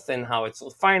wealth, and how it's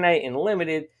finite and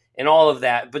limited, and all of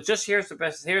that. But just here's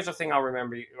the thing I'll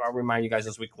remind you guys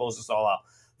as we close this all out.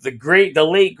 The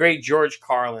late great George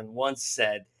Carlin once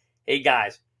said, "Hey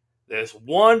guys, there's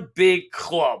one big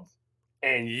club,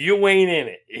 and you ain't in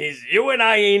it. You and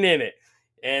I ain't in it."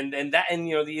 And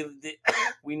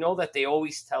we know that they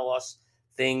always tell us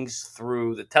things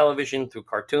through the television, through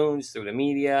cartoons, through the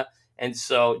media. And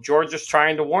so George was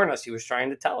trying to warn us. He was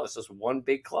trying to tell us there's one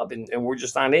big club, and we're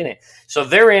just not in it. So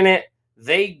they're in it.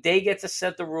 They get to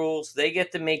set the rules. They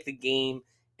get to make the game.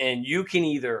 And you can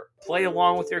either play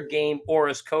along with their game, or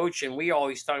as coach, and we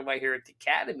always talk about here at the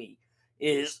Academy,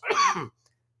 is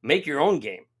make your own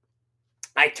game.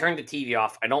 I turn the TV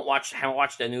off. I haven't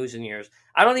watched the news in years.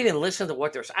 I don't even listen to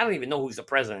what they're saying. I don't even know who's the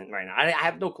president right now. I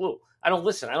have no clue. I don't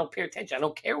listen. I don't pay attention. I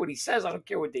don't care what he says. I don't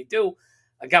care what they do.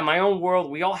 I got my own world.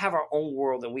 We all have our own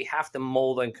world, and we have to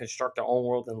mold and construct our own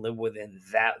world and live within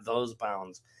those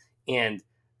bounds, and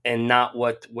not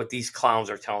what these clowns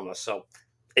are telling us. So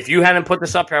if you hadn't put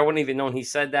this up here, I wouldn't even known he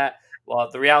said that. Well,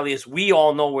 the reality is we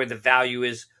all know where the value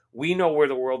is. We know where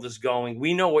the world is going.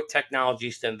 We know what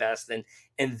technologies to invest in,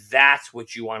 and that's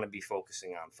what you want to be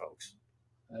focusing on, folks.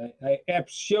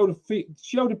 Show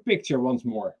the picture once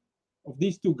more of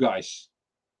these two guys.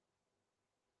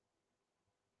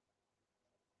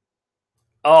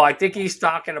 Oh, I think he's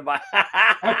talking about.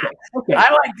 Okay.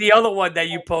 I like the other one that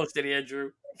you posted,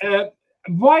 Andrew.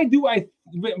 Why do I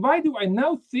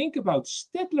now think about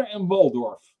Stettler and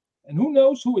Waldorf? And who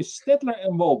knows who is Stettler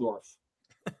and Waldorf?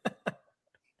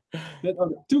 That are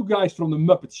the two guys from the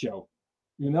Muppet Show.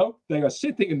 They are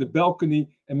sitting in the balcony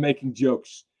and making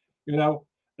jokes.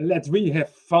 Let's really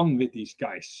have fun with these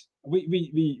guys.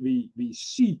 We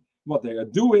see what they are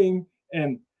doing,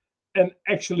 and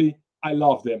actually I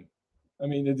love them. I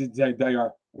mean, they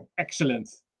are excellent.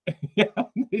 Yeah,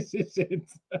 this is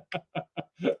it.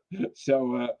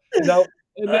 So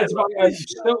and that's why I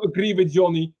so agree with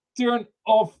Johnny. Turn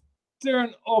off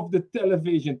the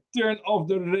television. Turn off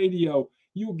the radio.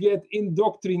 You get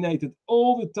indoctrinated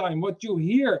all the time. What you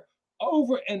hear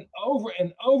over and over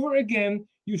and over again,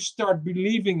 you start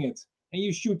believing it. And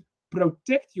you should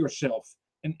protect yourself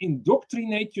and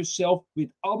indoctrinate yourself with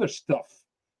other stuff.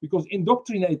 Because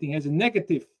indoctrinating has a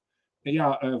negative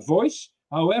voice.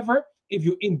 However, if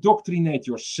you indoctrinate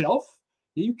yourself,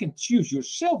 you can choose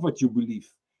yourself what you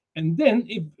believe. And then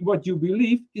if what you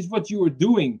believe is what you are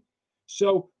doing.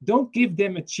 So don't give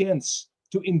them a chance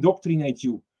to indoctrinate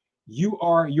you. You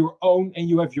are your own, and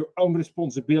you have your own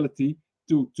responsibility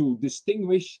to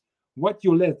distinguish what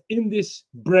you let in this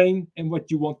brain and what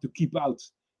you want to keep out.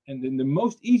 And then the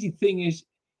most easy thing is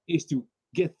to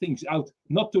get things out,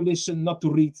 not to listen, not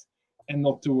to read, and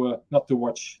not to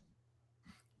watch.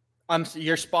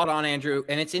 You're spot on, Andrew.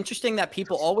 And it's interesting that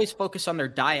people always focus on their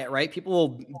diet, right? People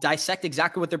will dissect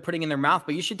exactly what they're putting in their mouth,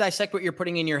 but you should dissect what you're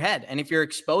putting in your head. And if you're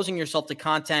exposing yourself to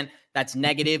content that's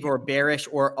negative or bearish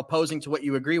or opposing to what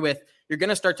you agree with, you're going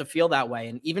to start to feel that way.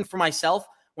 And even for myself,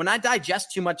 when I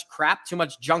digest too much crap, too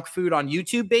much junk food on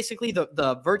YouTube, basically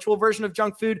the virtual version of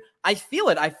junk food, I feel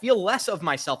it. I feel less of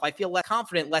myself. I feel less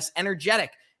confident, less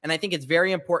energetic. And I think it's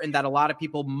very important that a lot of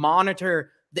people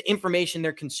monitor the information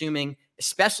they're consuming,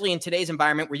 especially in today's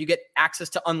environment where you get access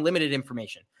to unlimited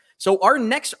information. So our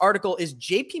next article is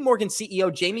JP Morgan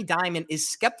CEO Jamie Dimon is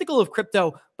skeptical of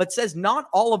crypto, but says not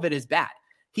all of it is bad.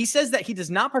 He says that he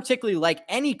does not particularly like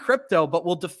any crypto, but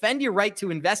will defend your right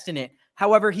to invest in it.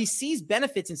 However, he sees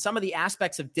benefits in some of the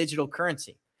aspects of digital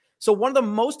currency. So one of the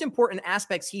most important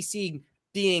aspects he's seeing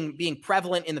being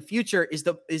prevalent in the future is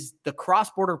the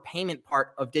cross-border payment part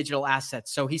of digital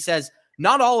assets. So he says,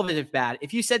 not all of it is bad.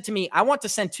 If you said to me, I want to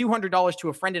send $200 to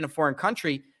a friend in a foreign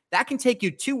country, that can take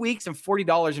you 2 weeks and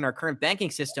 $40 in our current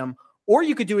banking system, or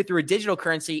you could do it through a digital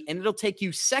currency and it'll take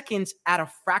you seconds at a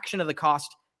fraction of the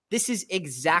cost. This is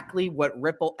exactly what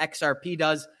Ripple XRP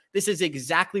does. This is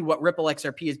exactly what Ripple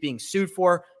XRP is being sued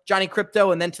for. Johnny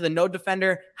Crypto, and then to the Node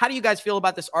Defender, how do you guys feel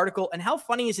about this article? And how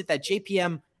funny is it that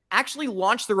JPM actually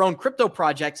launched their own crypto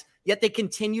projects, yet they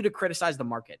continue to criticize the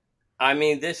market? I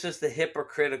mean, this is the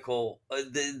hypocritical.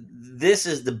 This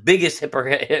is the biggest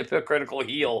hypocritical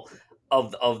heel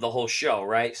of the whole show,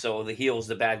 right? So the heel is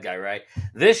the bad guy, right?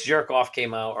 This jerk off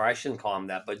came out, or I shouldn't call him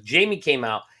that, but Jamie came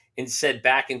out and said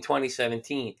back in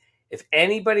 2017, if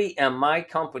anybody in my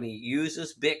company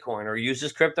uses Bitcoin or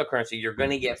uses cryptocurrency, you're going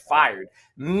to get fired.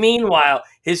 Meanwhile,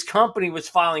 his company was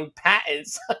filing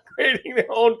patents on creating their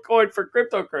own coin for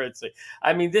cryptocurrency.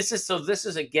 I mean, this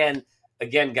is again,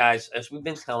 guys, as we've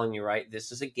been telling you, right?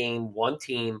 This is a game, one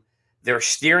team. They're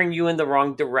steering you in the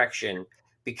wrong direction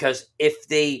because if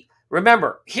they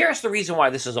remember, here's the reason why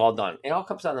this is all done. It all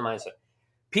comes down to mindset.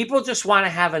 People just want to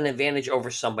have an advantage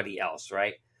over somebody else,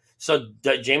 right? So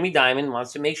Jamie Dimon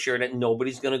wants to make sure that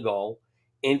nobody's going to go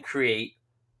and create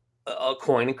a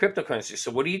coin in cryptocurrency. So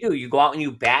what do? You go out and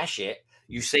you bash it.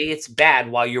 You say it's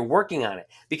bad while you're working on it.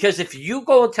 Because if you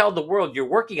go and tell the world you're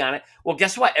working on it, well,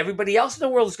 guess what? Everybody else in the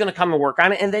world is going to come and work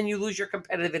on it, and then you lose your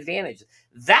competitive advantage.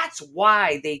 That's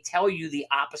why they tell you the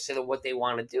opposite of what they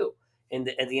want to do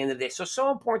at the end of the day.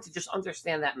 So important to just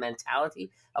understand that mentality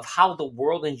of how the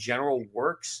world in general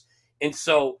works. And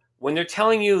so when they're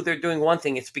telling you they're doing one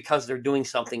thing, it's because they're doing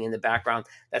something in the background.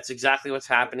 That's exactly what's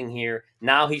happening here.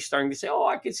 Now he's starting to say, oh,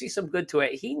 I can see some good to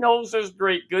it. He knows there's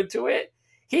great good to it.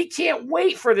 He can't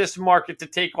wait for this market to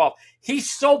take off. He's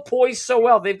so poised so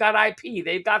well. They've got IP.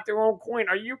 They've got their own coin.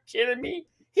 Are you kidding me?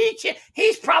 He can't.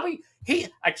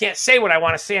 I can't say what I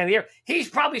want to say on the air. He's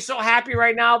probably so happy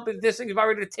right now, but this thing's about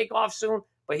ready to take off soon.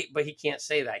 But he can't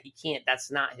say that. He can't.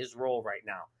 That's not his role right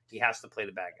now. He has to play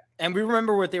the bad guy. And we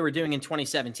remember what they were doing in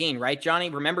 2017, right, Johnny?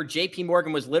 Remember, JP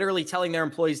Morgan was literally telling their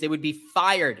employees they would be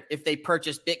fired if they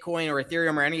purchased Bitcoin or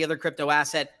Ethereum or any other crypto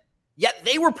asset. Yet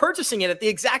they were purchasing it at the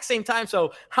exact same time.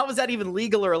 So how is that even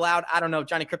legal or allowed? I don't know.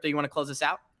 Johnny Crypto, you want to close this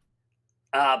out?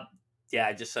 Yeah,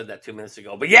 I just said that 2 minutes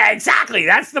ago. But yeah, exactly.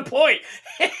 That's the point.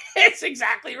 It's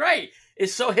exactly right.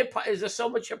 Is there so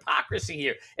much hypocrisy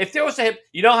here? If there was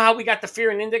you know how we got the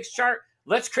fear and index chart?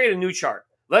 Let's create a new chart.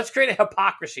 Let's create a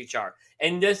hypocrisy chart.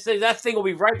 And that thing will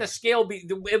be right. The scale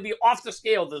it'll be off the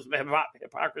scale. This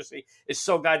hypocrisy is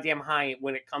so goddamn high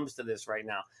when it comes to this right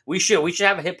now. We should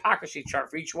have a hypocrisy chart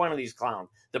for each one of these clowns.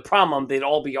 The problem, they'd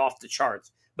all be off the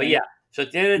charts. But yeah, so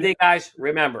at the end of the day, guys,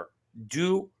 remember,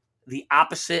 do the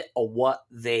opposite of what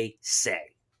they say.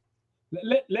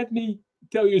 Let me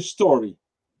tell you a story.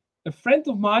 A friend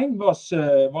of mine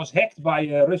was hacked by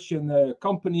a Russian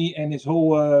company, and his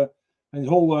whole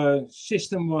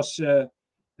system was.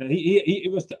 He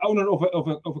was the owner of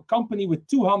a company with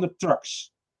 200 trucks,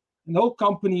 and the whole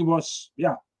company was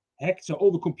hacked. So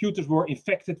all the computers were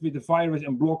infected with the virus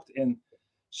and blocked, and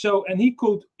he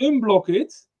could unblock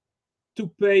it to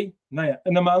pay a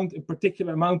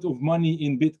particular amount of money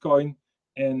in Bitcoin,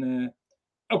 and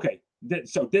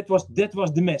that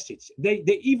was the message.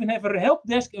 They even have a help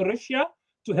desk in Russia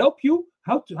to help you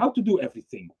how to do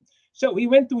everything. So he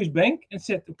went to his bank and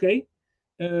said, okay,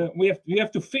 we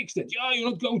have to fix that. Yeah,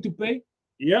 you're not going to pay.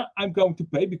 Yeah, I'm going to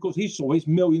pay, because he saw his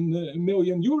million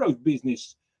euros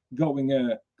business going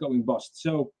bust.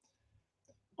 So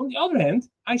on the other hand,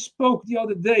 I spoke the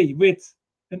other day with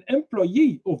an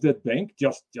employee of that bank,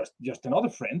 just another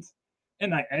friend,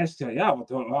 and I asked her, how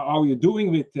are you doing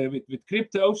with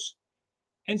cryptos?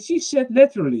 And she said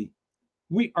literally,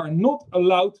 we are not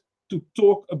allowed to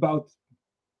talk about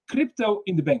crypto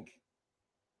in the bank.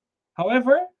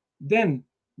 However, then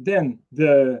then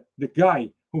the guy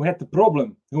who had the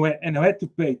problem, who had to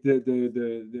pay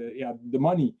the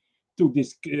money to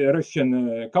this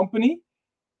Russian company,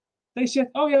 they said,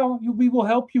 "Oh yeah, we will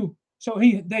help you." So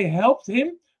they helped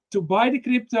him to buy the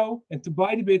crypto and to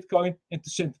buy the Bitcoin and to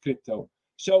send crypto.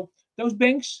 So those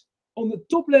banks on the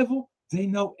top level, they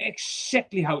know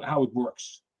exactly how it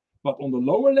works. But on the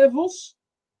lower levels,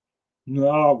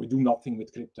 no, we do nothing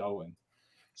with crypto. And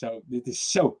so it is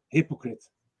so hypocrite.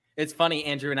 It's funny,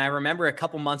 Andrew, and I remember a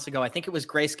couple months ago, I think it was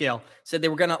Grayscale, said they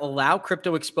were going to allow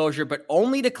crypto exposure, but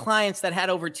only to clients that had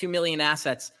over 2 million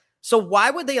assets. So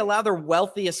why would they allow their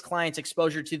wealthiest clients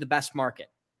exposure to the best market,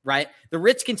 right? The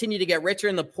rich continue to get richer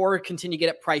and the poor continue to get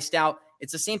it priced out.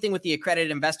 It's the same thing with the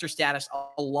accredited investor status.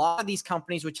 A lot of these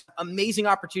companies, which have amazing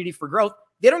opportunity for growth,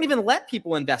 they don't even let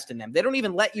people invest in them. They don't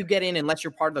even let you get in unless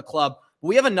you're part of the club.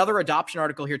 We have another adoption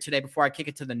article here today before I kick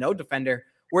it to the Node Defender,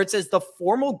 where it says the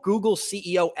former Google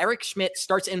CEO, Eric Schmidt,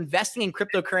 starts investing in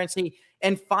cryptocurrency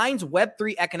and finds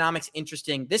Web3 economics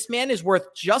interesting. This man is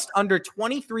worth just under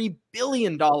 $23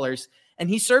 billion, and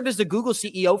he served as the Google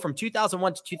CEO from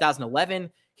 2001 to 2011.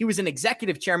 He was an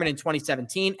executive chairman in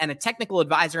 2017 and a technical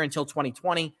advisor until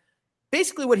 2020.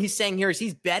 Basically, what he's saying here is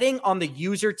he's betting on the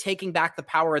user taking back the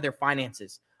power of their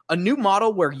finances. A new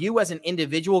model where you as an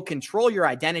individual control your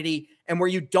identity and where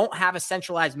you don't have a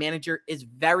centralized manager is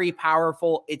very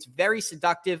powerful. It's very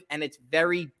seductive and it's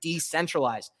very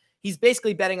decentralized. He's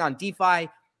basically betting on DeFi.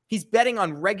 He's betting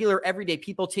on regular everyday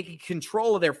people taking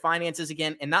control of their finances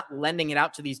again and not lending it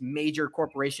out to these major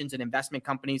corporations and investment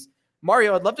companies.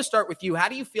 Mario, I'd love to start with you. How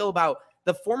do you feel about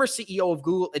the former CEO of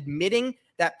Google admitting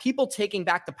that people taking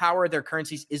back the power of their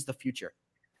currencies is the future?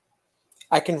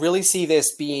 I can really see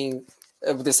this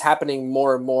happening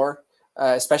more and more,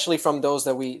 especially from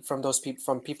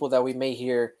people that we may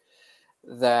hear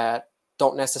that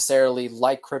don't necessarily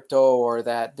like crypto or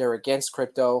that they're against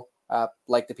crypto,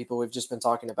 like the people we've just been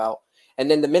talking about. And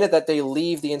then the minute that they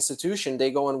leave the institution, they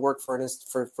go and work for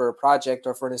a project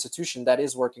or for an institution that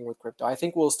is working with crypto. I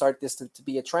think we'll start this to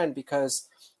be a trend because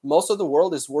most of the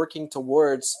world is working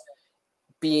towards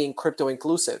being crypto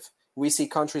inclusive. We see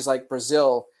countries like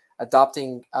Brazil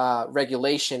adopting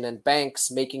regulation and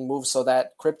banks making moves so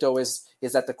that crypto is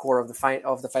at the core of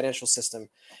the financial system.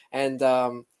 And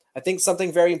I think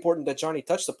something very important that Johnny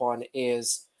touched upon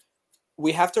is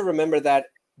we have to remember that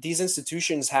these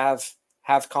institutions have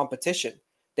competition.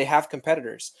 They have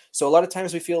competitors. So a lot of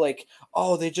times we feel like,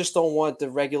 oh, they just don't want the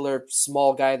regular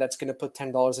small guy that's going to put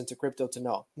 $10 into crypto to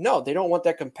know. No, they don't want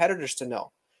their competitors to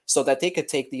know so that they could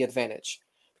take the advantage.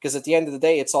 Because at the end of the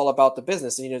day, it's all about the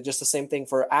business. And, just the same thing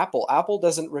for Apple. Apple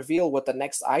doesn't reveal what the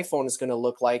next iPhone is going to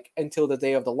look like until the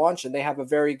day of the launch. And they have a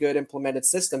very good implemented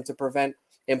system to prevent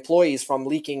employees from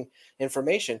leaking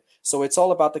information. So it's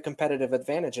all about the competitive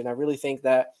advantage. And I really think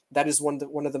that is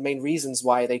one of the main reasons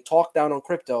why they talk down on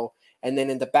crypto. And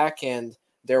then in the back end,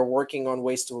 they're working on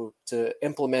ways to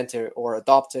implement it or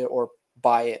adopt it or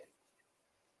buy it.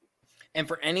 And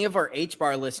for any of our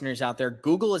HBAR listeners out there,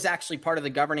 Google is actually part of the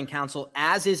governing council,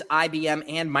 as is IBM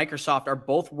and Microsoft are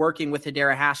both working with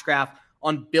Hedera Hashgraph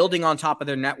on building on top of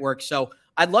their network. So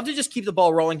I'd love to just keep the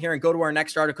ball rolling here and go to our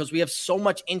next article because we have so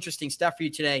much interesting stuff for you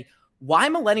today. Why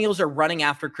millennials are running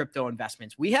after crypto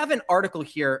investments. We have an article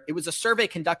here. It was a survey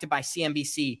conducted by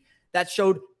CNBC that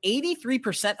showed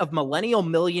 83% of millennial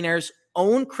millionaires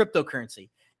own cryptocurrency.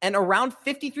 And around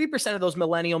 53% of those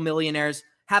millennial millionaires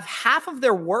have half of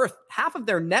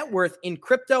their net worth in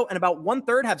crypto, and about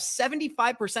 1/3 have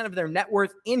 75% of their net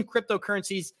worth in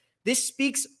cryptocurrencies. This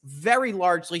speaks very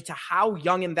largely to how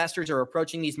young investors are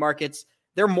approaching these markets.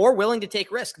 They're more willing to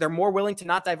take risk. They're more willing to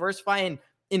not diversify and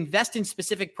invest in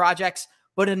specific projects.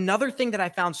 But another thing that I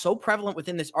found so prevalent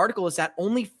within this article is that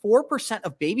only 4%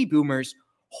 of baby boomers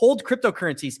hold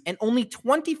cryptocurrencies, and only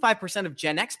 25% of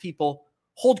Gen X people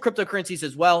hold cryptocurrencies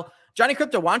as well. Johnny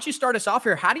Crypto, why don't you start us off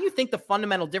here? How do you think the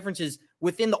fundamental differences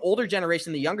within the older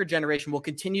generation, the younger generation will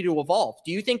continue to evolve?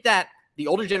 Do you think that the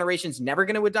older generation's never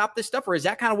going to adopt this stuff, or is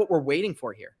that kind of what we're waiting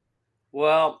for here?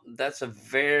 Well, that's a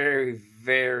very,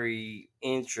 very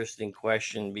interesting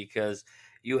question because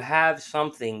you have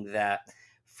something that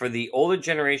for the older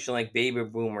generation, like baby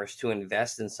boomers, to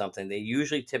invest in something, they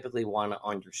usually typically want to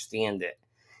understand it.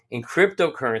 And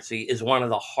cryptocurrency is one of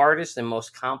the hardest and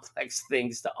most complex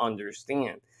things to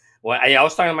understand. Well, I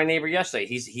was talking to my neighbor yesterday.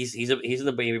 He's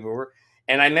a baby boomer,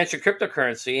 and I mentioned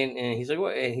cryptocurrency, and he's like,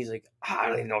 what? And he's like, I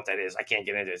don't even know what that is. I can't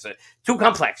get into it. It's too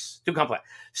complex.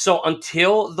 So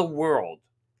until the world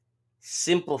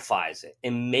simplifies it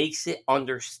and makes it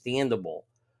understandable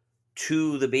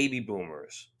to the baby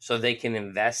boomers, so they can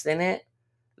invest in it,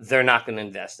 they're not going to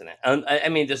invest in it. I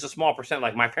mean, there's a small percent,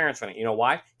 like my parents went. You know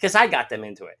why? Because I got them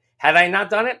into it. Had I not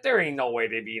done it, there ain't no way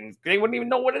they wouldn't even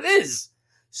know what it is.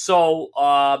 So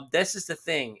this is the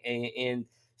thing. And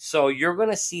so you're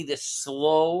going to see this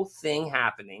slow thing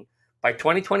happening by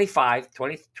 2025,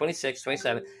 2026,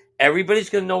 27. Everybody's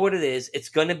going to know what it is. It's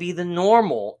going to be the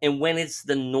normal. And when it's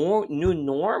the new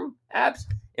norm, Abs,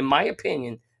 in my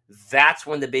opinion, that's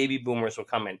when the baby boomers will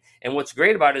come in. And what's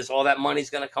great about it is all that money's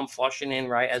going to come flushing in,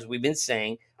 right? As we've been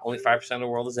saying, only 5% of the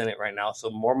world is in it right now. So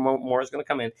more is going to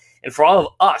come in. And for all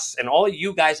of us and all of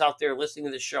you guys out there listening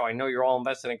to this show, I know you're all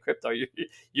invested in crypto.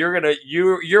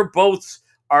 Your boats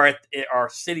are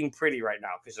sitting pretty right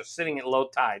now because they're sitting at low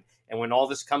tide. And when all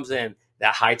this comes in,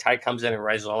 that high tide comes in and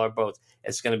raises all our boats.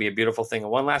 It's going to be a beautiful thing.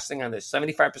 And one last thing on this,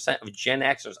 75% of Gen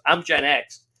Xers. I'm Gen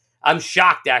X. I'm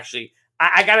shocked, actually.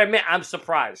 I got to admit, I'm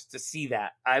surprised to see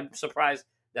that. I'm surprised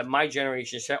that my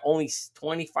generation, only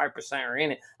 25% are in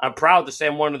it. I'm proud to say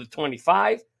I'm one of the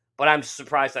 25, but I'm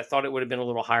surprised. I thought it would have been a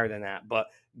little higher than that. But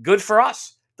good for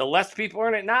us. The less people are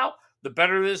in it now, the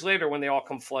better it is later when they all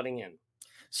come flooding in.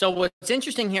 So what's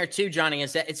interesting here too, Johnny,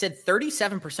 is that it said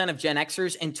 37% of Gen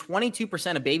Xers and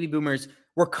 22% of baby boomers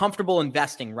were comfortable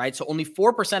investing, right? So only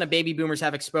 4% of baby boomers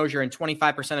have exposure and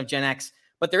 25% of Gen X.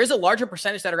 But there is a larger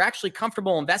percentage that are actually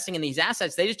comfortable investing in these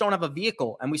assets. They just don't have a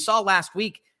vehicle. And we saw last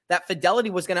week that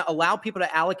Fidelity was going to allow people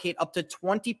to allocate up to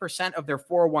 20% of their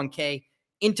 401k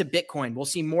into Bitcoin. We'll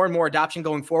see more and more adoption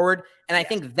going forward. And I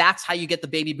think that's how you get the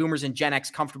baby boomers and Gen X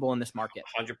comfortable in this market.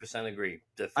 100% agree.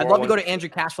 I'd love to go to Andrew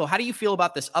Cashflow. How do you feel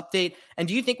about this update? And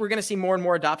do you think we're going to see more and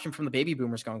more adoption from the baby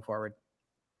boomers going forward?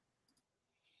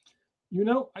 You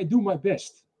know, I do my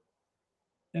best.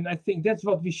 And I think that's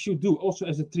what we should do also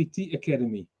as a 3T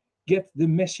Academy. Get the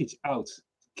message out.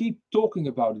 Keep talking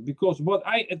about it. Because what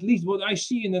I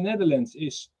see in the Netherlands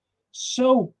is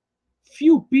so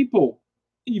few people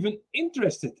even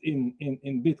interested in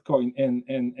Bitcoin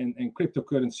and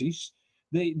cryptocurrencies.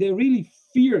 They really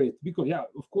fear it because, yeah,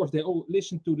 of course, they all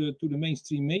listen to the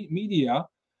mainstream media.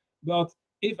 But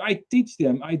if I teach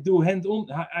them, I do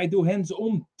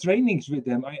hands-on trainings with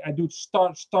them. I do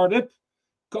startup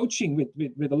coaching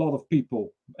with a lot of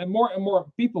people, and more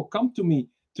people come to me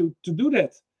to do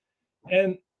that.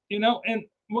 And you know, and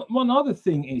one other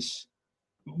thing is,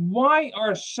 why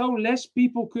are so less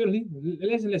people currently,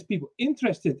 less and less people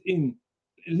interested in,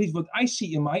 at least what I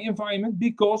see in my environment,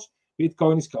 because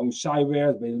Bitcoin is going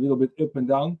sideways, a little bit up and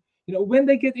down. You know, when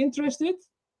they get interested,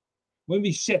 when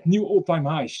we set new all-time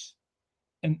highs,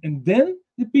 and then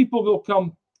the people will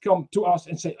come to us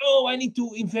and say, oh, I need to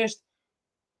invest.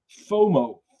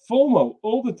 FOMO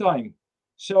all the time.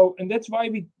 So, and that's why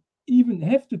we even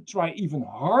have to try even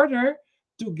harder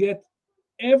to get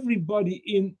everybody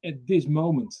in at this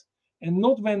moment, and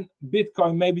not when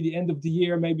Bitcoin maybe the end of the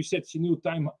year maybe sets a new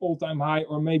all-time high,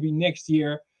 or maybe next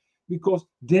year, because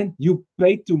then you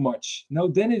pay too much. Now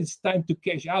then it's time to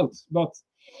cash out. But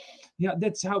yeah,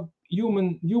 that's how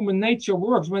human nature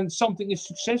works. When something is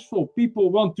successful,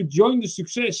 people want to join the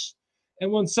success.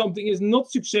 And when something is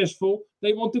not successful,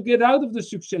 they want to get out of the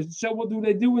success. So what do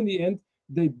they do in the end?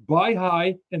 They buy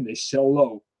high and they sell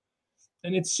low.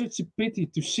 And it's such a pity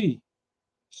to see.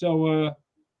 So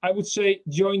I would say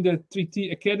join the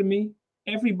 3T Academy.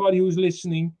 Everybody who's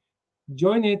listening,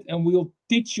 join it and we'll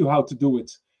teach you how to do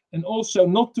it. And also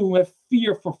not to have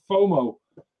fear for FOMO.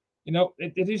 You know,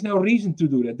 there is no reason to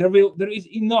do that. There is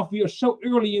enough. We are so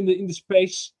early in the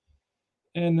space.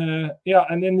 And yeah,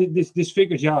 and then these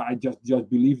figures, yeah, I just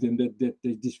believe them that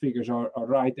these figures are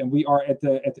right, and we are at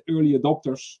the early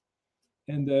adopters,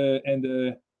 and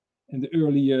the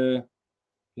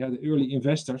early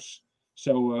investors.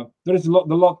 So there is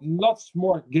lots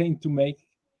more gain to make,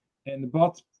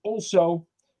 but also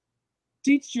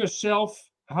teach yourself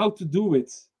how to do it,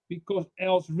 because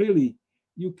else really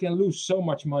you can lose so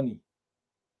much money,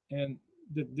 and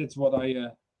that's what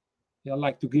I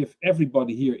like to give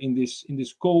everybody here in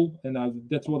this call, and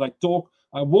that's what I talk.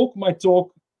 I walk my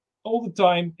talk all the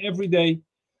time, every day,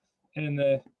 and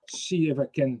see if I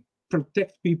can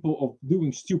protect people of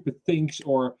doing stupid things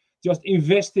or just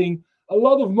investing a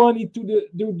lot of money to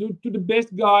the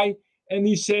best guy, and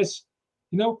he says,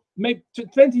 you know, maybe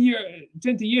 20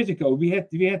 years ago we had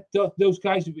those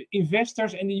guys,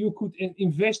 investors, and you could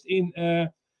invest in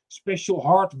special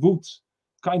hardwood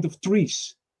kind of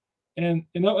trees. And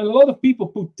you know, a lot of people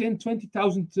put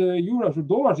 10,000-20,000 euros or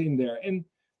dollars in there, and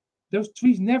those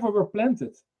trees never were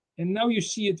planted. And now you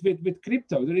see it with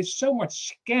crypto. There is so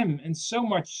much scam and so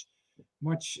much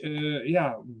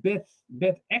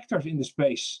bad actors in the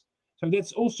space. So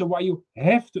that's also why you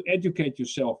have to educate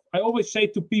yourself. I always say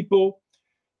to people,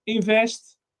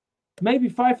 invest, maybe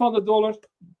 $500.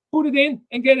 Put it in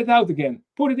and get it out again.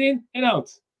 Put it in and out.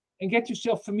 And get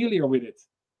yourself familiar with it.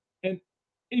 And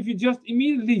if you just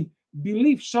immediately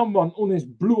believe someone on his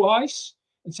blue eyes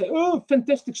and say, oh,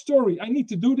 fantastic story, I need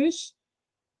to do this.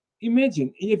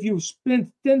 Imagine if you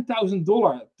spent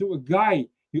 $10,000 to a guy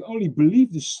you only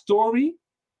believe the story,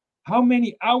 how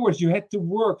many hours you had to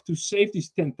work to save these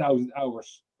 10,000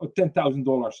 hours or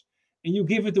 $10,000, and you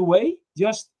give it away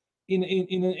just in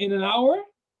an hour?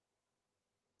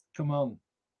 Come on.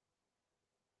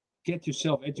 Get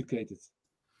yourself educated.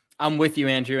 I'm with you,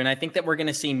 Andrew. And I think that we're going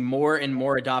to see more and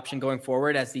more adoption going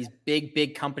forward as these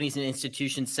big companies and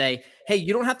institutions say, hey,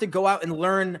 you don't have to go out and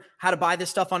learn how to buy this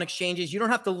stuff on exchanges. You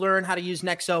don't have to learn how to use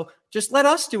Nexo. Just let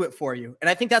us do it for you. And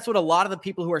I think that's what a lot of the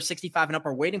people who are 65 and up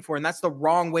are waiting for. And that's the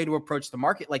wrong way to approach the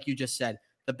market, like you just said.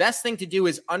 The best thing to do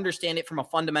is understand it from a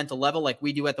fundamental level, like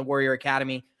we do at the Warrior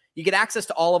Academy. You get access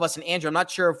to all of us. And Andrew, I'm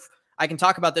not sure if I can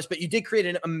talk about this, but you did create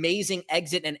an amazing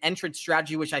exit and entrance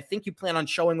strategy, which I think you plan on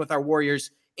showing with our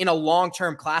Warriors in a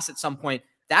long-term class at some point.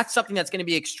 That's something that's going to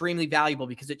be extremely valuable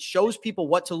because it shows people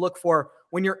what to look for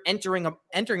when you're entering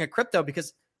a crypto,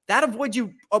 because that avoids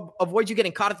you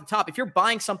getting caught at the top. If you're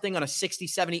buying something on a 60,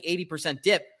 70, 80%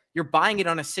 dip, you're buying it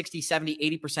on a 60,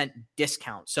 70, 80%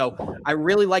 discount. So I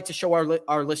really like to show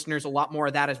our listeners a lot more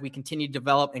of that as we continue to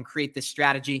develop and create this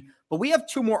strategy. But we have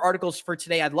 2 more articles for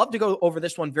today. I'd love to go over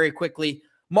this one very quickly.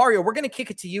 Mario, we're going to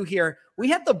kick it to you here. We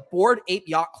have the Bored Ape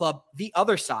Yacht Club, the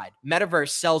other side. Metaverse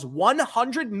sells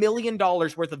 $100 million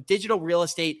worth of digital real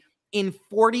estate in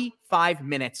 45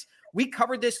 minutes. We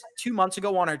covered this 2 months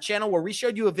ago on our channel where we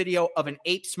showed you a video of an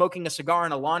ape smoking a cigar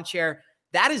in a lawn chair.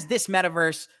 That is this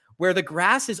metaverse where the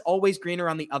grass is always greener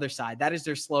on the other side. That is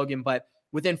their slogan. But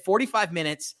within 45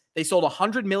 minutes, they sold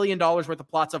 $100 million worth of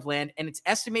plots of land, and it's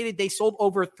estimated they sold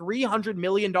over $300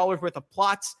 million worth of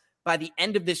plots by the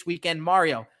end of this weekend.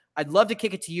 Mario, I'd love to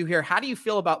kick it to you here. How do you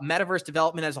feel about metaverse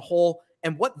development as a whole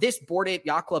and what this Bored Ape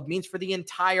Yacht Club means for the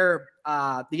entire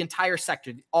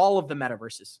sector, all of the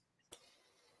metaverses?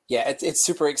 Yeah, it's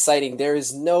super exciting. There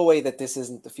is no way that this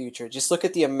isn't the future. Just look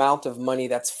at the amount of money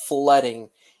that's flooding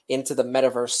into the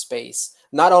metaverse space,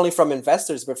 not only from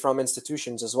investors, but from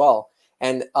institutions as well.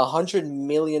 And $100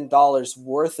 million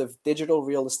worth of digital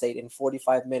real estate in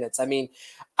 45 minutes. I mean,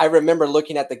 I remember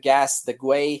looking at the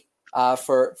GUI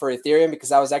for Ethereum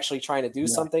because I was actually trying to do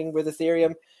something with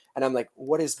Ethereum. And I'm like,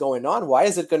 what is going on? Why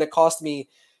is it going to cost me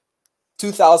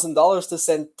 $2,000 to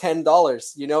send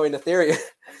 $10, in Ethereum?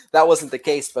 That wasn't the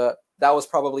case, but that was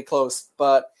probably close.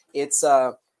 But it's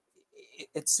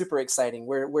super exciting.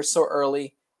 We're so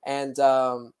early, and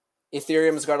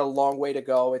Ethereum's got a long way to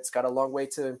go. It's got a long way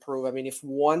to improve. I mean, if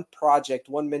one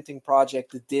minting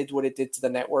project did what it did to the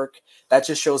network, that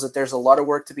just shows that there's a lot of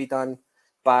work to be done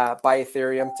by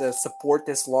Ethereum to support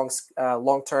this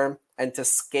long term and to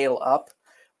scale up.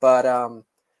 But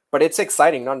it's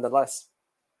exciting nonetheless.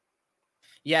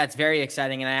 Yeah, it's very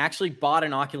exciting. And I actually bought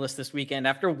an Oculus this weekend.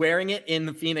 After wearing it in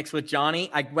the Phoenix with Johnny,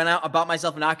 I went out, I bought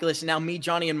myself an Oculus, and now me,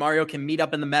 Johnny, and Mario can meet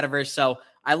up in the metaverse. So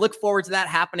I look forward to that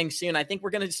happening soon. I think we're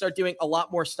going to start doing a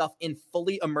lot more stuff in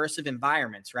fully immersive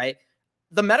environments, right?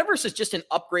 The metaverse is just an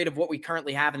upgrade of what we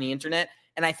currently have in the internet.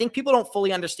 And I think people don't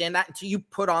fully understand that until you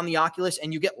put on the Oculus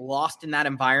and you get lost in that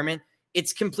environment.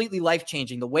 It's completely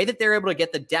life-changing. The way that they're able to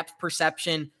get the depth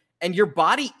perception and your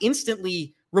body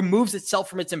instantly removes itself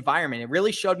from its environment. It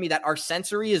really showed me that our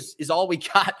sensory is all we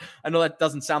got. I know that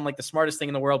doesn't sound like the smartest thing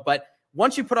in the world, but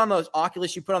once you put on those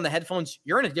Oculus, you put on the headphones,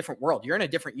 you're in a different world. You're in a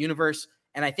different universe.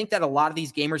 And I think that a lot of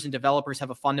these gamers and developers have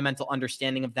a fundamental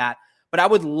understanding of that. But I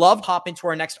would love to hop into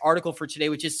our next article for today,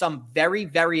 which is some very,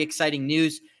 very exciting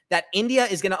news that India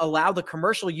is going to allow the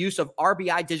commercial use of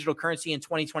RBI digital currency in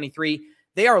 2023.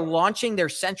 They are launching their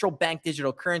central bank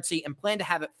digital currency and plan to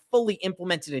have it fully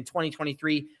implemented in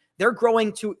 2023. They're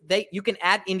growing you can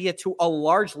add India to a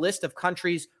large list of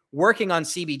countries working on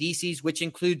CBDCs, which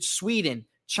include Sweden,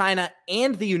 China,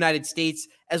 and the United States,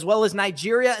 as well as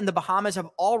Nigeria and the Bahamas have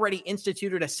already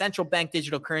instituted a central bank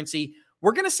digital currency.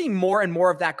 We're going to see more and more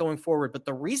of that going forward. But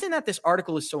the reason that this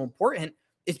article is so important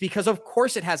is because, of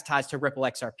course, it has ties to Ripple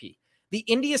XRP. The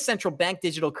India central bank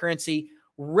digital currency,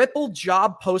 Ripple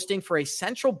job posting for a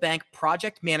central bank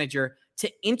project manager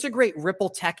to integrate Ripple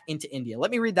tech into India. Let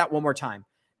me read that one more time.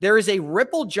 There is a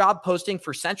Ripple job posting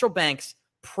for central banks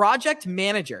project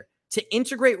manager to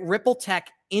integrate Ripple tech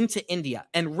into India.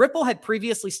 And Ripple had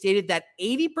previously stated that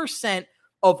 80%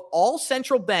 of all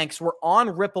central banks were on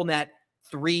RippleNet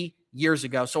 3 years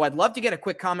ago. So I'd love to get a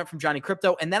quick comment from Johnny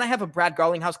Crypto. And then I have a Brad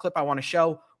Garlinghouse clip I want to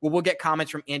show where we'll get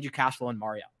comments from Andrew Cashflow and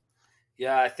Mario.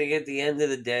 Yeah, I think at the end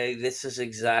of the day, this is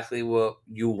exactly what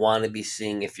you want to be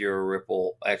seeing if you're a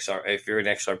Ripple XR, if you're an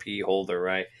XRP holder,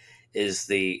 right? Is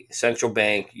the central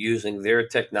bank using their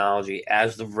technology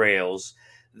as the rails.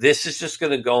 This is just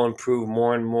going to go improve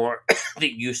more and more the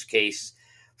use case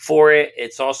for it.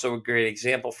 It's also a great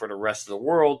example for the rest of the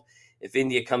world. If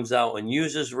India comes out and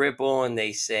uses Ripple and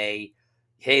they say,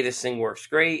 hey, this thing works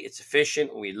great, it's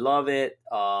efficient, we love it,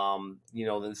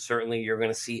 then certainly you're going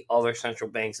to see other central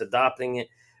banks adopting it.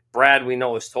 Brad, we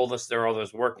know, has told us there are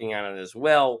others working on it as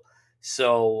well.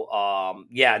 So,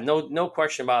 no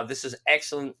question about it. This is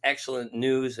excellent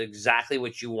news, exactly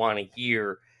what you want to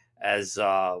hear as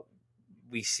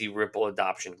we see Ripple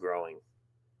adoption growing.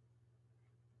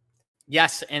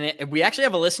 Yes, and we actually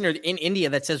have a listener in India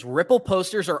that says Ripple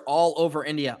posters are all over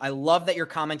India. I love that you're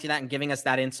commenting that and giving us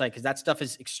that insight because that stuff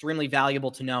is extremely valuable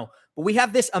to know. But we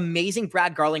have this amazing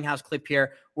Brad Garlinghouse clip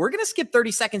here. We're going to skip 30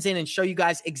 seconds in and show you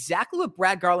guys exactly what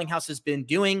Brad Garlinghouse has been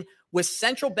doing with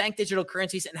central bank digital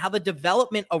currencies and how the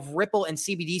development of Ripple and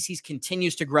CBDCs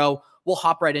continues to grow. We'll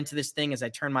hop right into this thing as I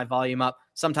turn my volume up.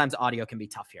 Sometimes audio can be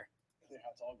tough here. How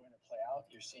it's all going to play out.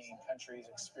 You're seeing countries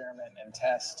experiment and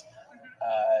test.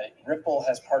 Ripple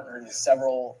has partnered with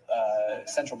several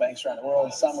central banks around the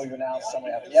world. Some we've announced, some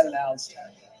we haven't yet announced,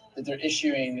 that they're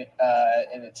issuing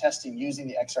and testing using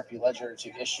the XRP ledger to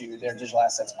issue their digital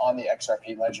assets on the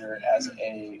XRP ledger as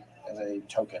a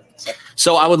token.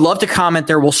 So I would love to comment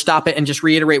there. We'll stop it and just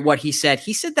reiterate what he said.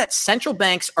 He said that central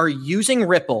banks are using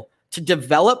Ripple to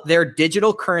develop their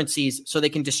digital currencies so they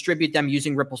can distribute them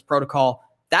using Ripple's protocol.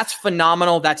 That's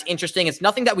phenomenal. That's interesting. It's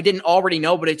nothing that we didn't already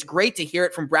know, but it's great to hear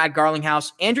it from Brad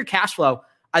Garlinghouse. Andrew Cashflow,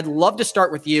 I'd love to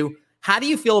start with you. How do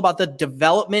you feel about the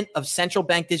development of central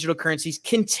bank digital currencies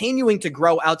continuing to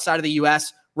grow outside of the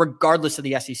U.S., regardless of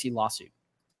the SEC lawsuit?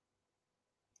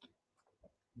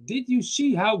 Did you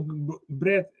see how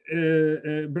Brad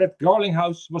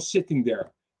Garlinghouse was sitting there,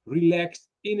 relaxed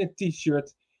in a t-shirt?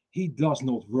 He does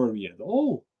not worry at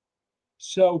all.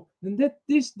 So that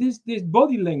this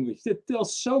body language that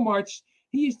tells so much.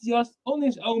 He is just on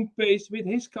his own pace with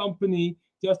his company,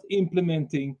 just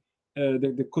implementing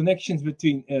the connections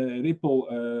between Ripple,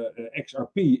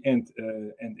 XRP, and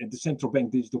the central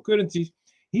bank digital currencies.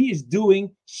 He is doing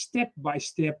step by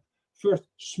step. First,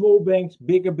 small banks,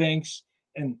 bigger banks,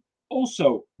 and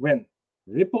also when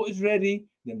Ripple is ready,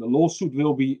 then the lawsuit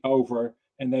will be over,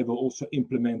 and they will also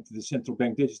implement the central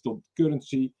bank digital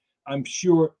currency. I'm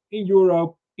sure in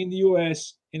Europe, in the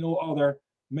US, in all other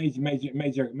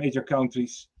major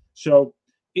countries. So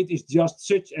it is just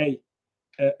such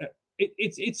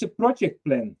it's a project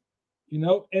plan,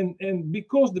 and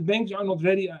because the banks are not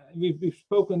ready, we've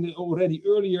spoken already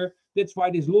earlier. That's why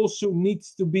this lawsuit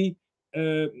needs to be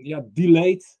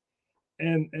delayed,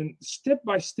 and step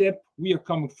by step we are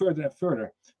coming further and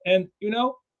further. And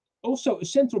also a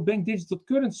central bank digital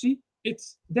currency,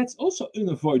 that's also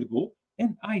unavoidable.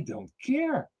 And I don't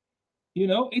care.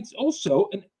 It's also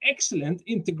an excellent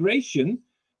integration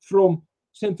from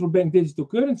central bank digital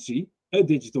currency to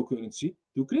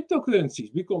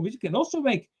cryptocurrencies, because we can also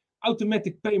make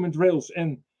automatic payment rails,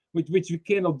 and which we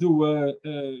cannot do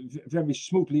very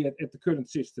smoothly at the current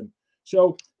system.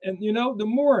 So, and the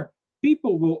more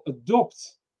people will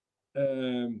adopt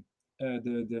the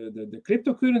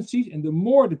cryptocurrencies, and the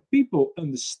more the people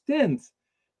understand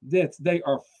that they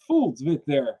are fooled with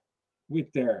their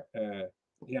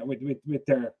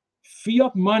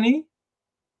fiat money,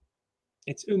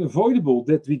 it's unavoidable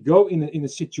that we go in a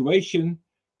situation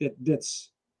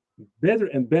that's better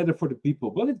and better for the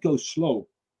people, but it goes slow,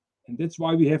 and that's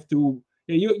why we have to.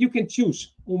 You can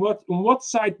choose on what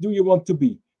side do you want to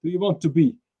be. Do you want to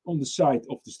be on the side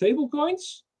of the stable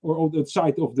coins, or on the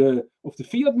side of the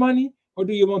fiat money, or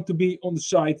do you want to be on the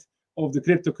side of the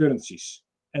cryptocurrencies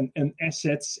and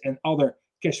assets and other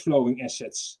cash flowing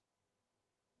assets?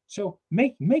 So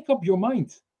make up your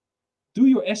mind. Do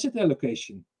your asset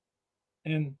allocation,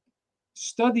 and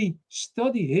study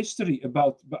history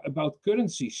about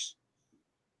currencies.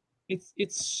 It's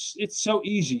so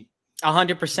easy.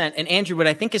 100%. And Andrew, what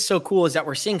I think is so cool is that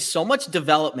we're seeing so much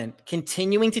development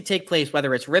continuing to take place,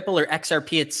 whether it's Ripple or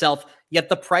XRP itself, yet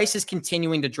the price is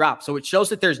continuing to drop. So it shows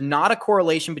that there's not a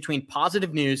correlation between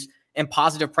positive news and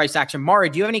positive price action. Mari,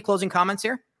 do you have any closing comments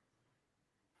here?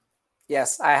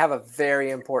 Yes, I have a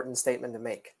very important statement to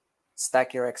make.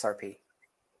 Stack your XRP.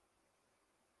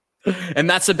 And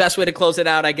that's the best way to close it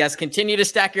out, I guess. Continue to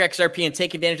stack your XRP and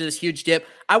take advantage of this huge dip.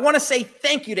 I want to say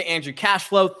thank you to Andrew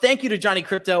Cashflow. Thank you to Johnny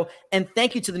Crypto. And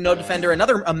thank you to the Node Defender.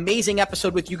 Another amazing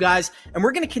episode with you guys. And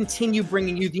we're going to continue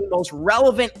bringing you the most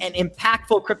relevant and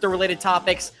impactful crypto-related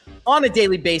topics on a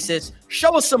daily basis.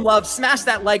 Show us some love. Smash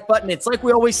that like button. It's like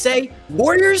we always say,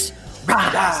 Warriors,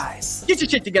 rise. Get your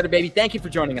shit together, baby. Thank you for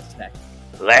joining us today.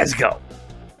 Let's go.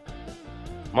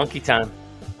 Monkey time.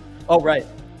 Oh, right.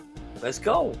 Let's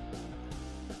go.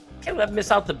 Can't let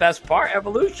miss out the best part.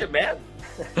 Evolution, man.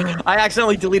 I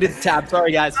accidentally deleted the tab.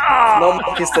 Sorry, guys. No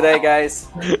monkeys today, guys.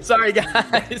 Sorry,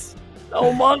 guys.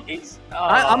 No monkeys.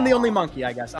 I'm the only monkey, I guess.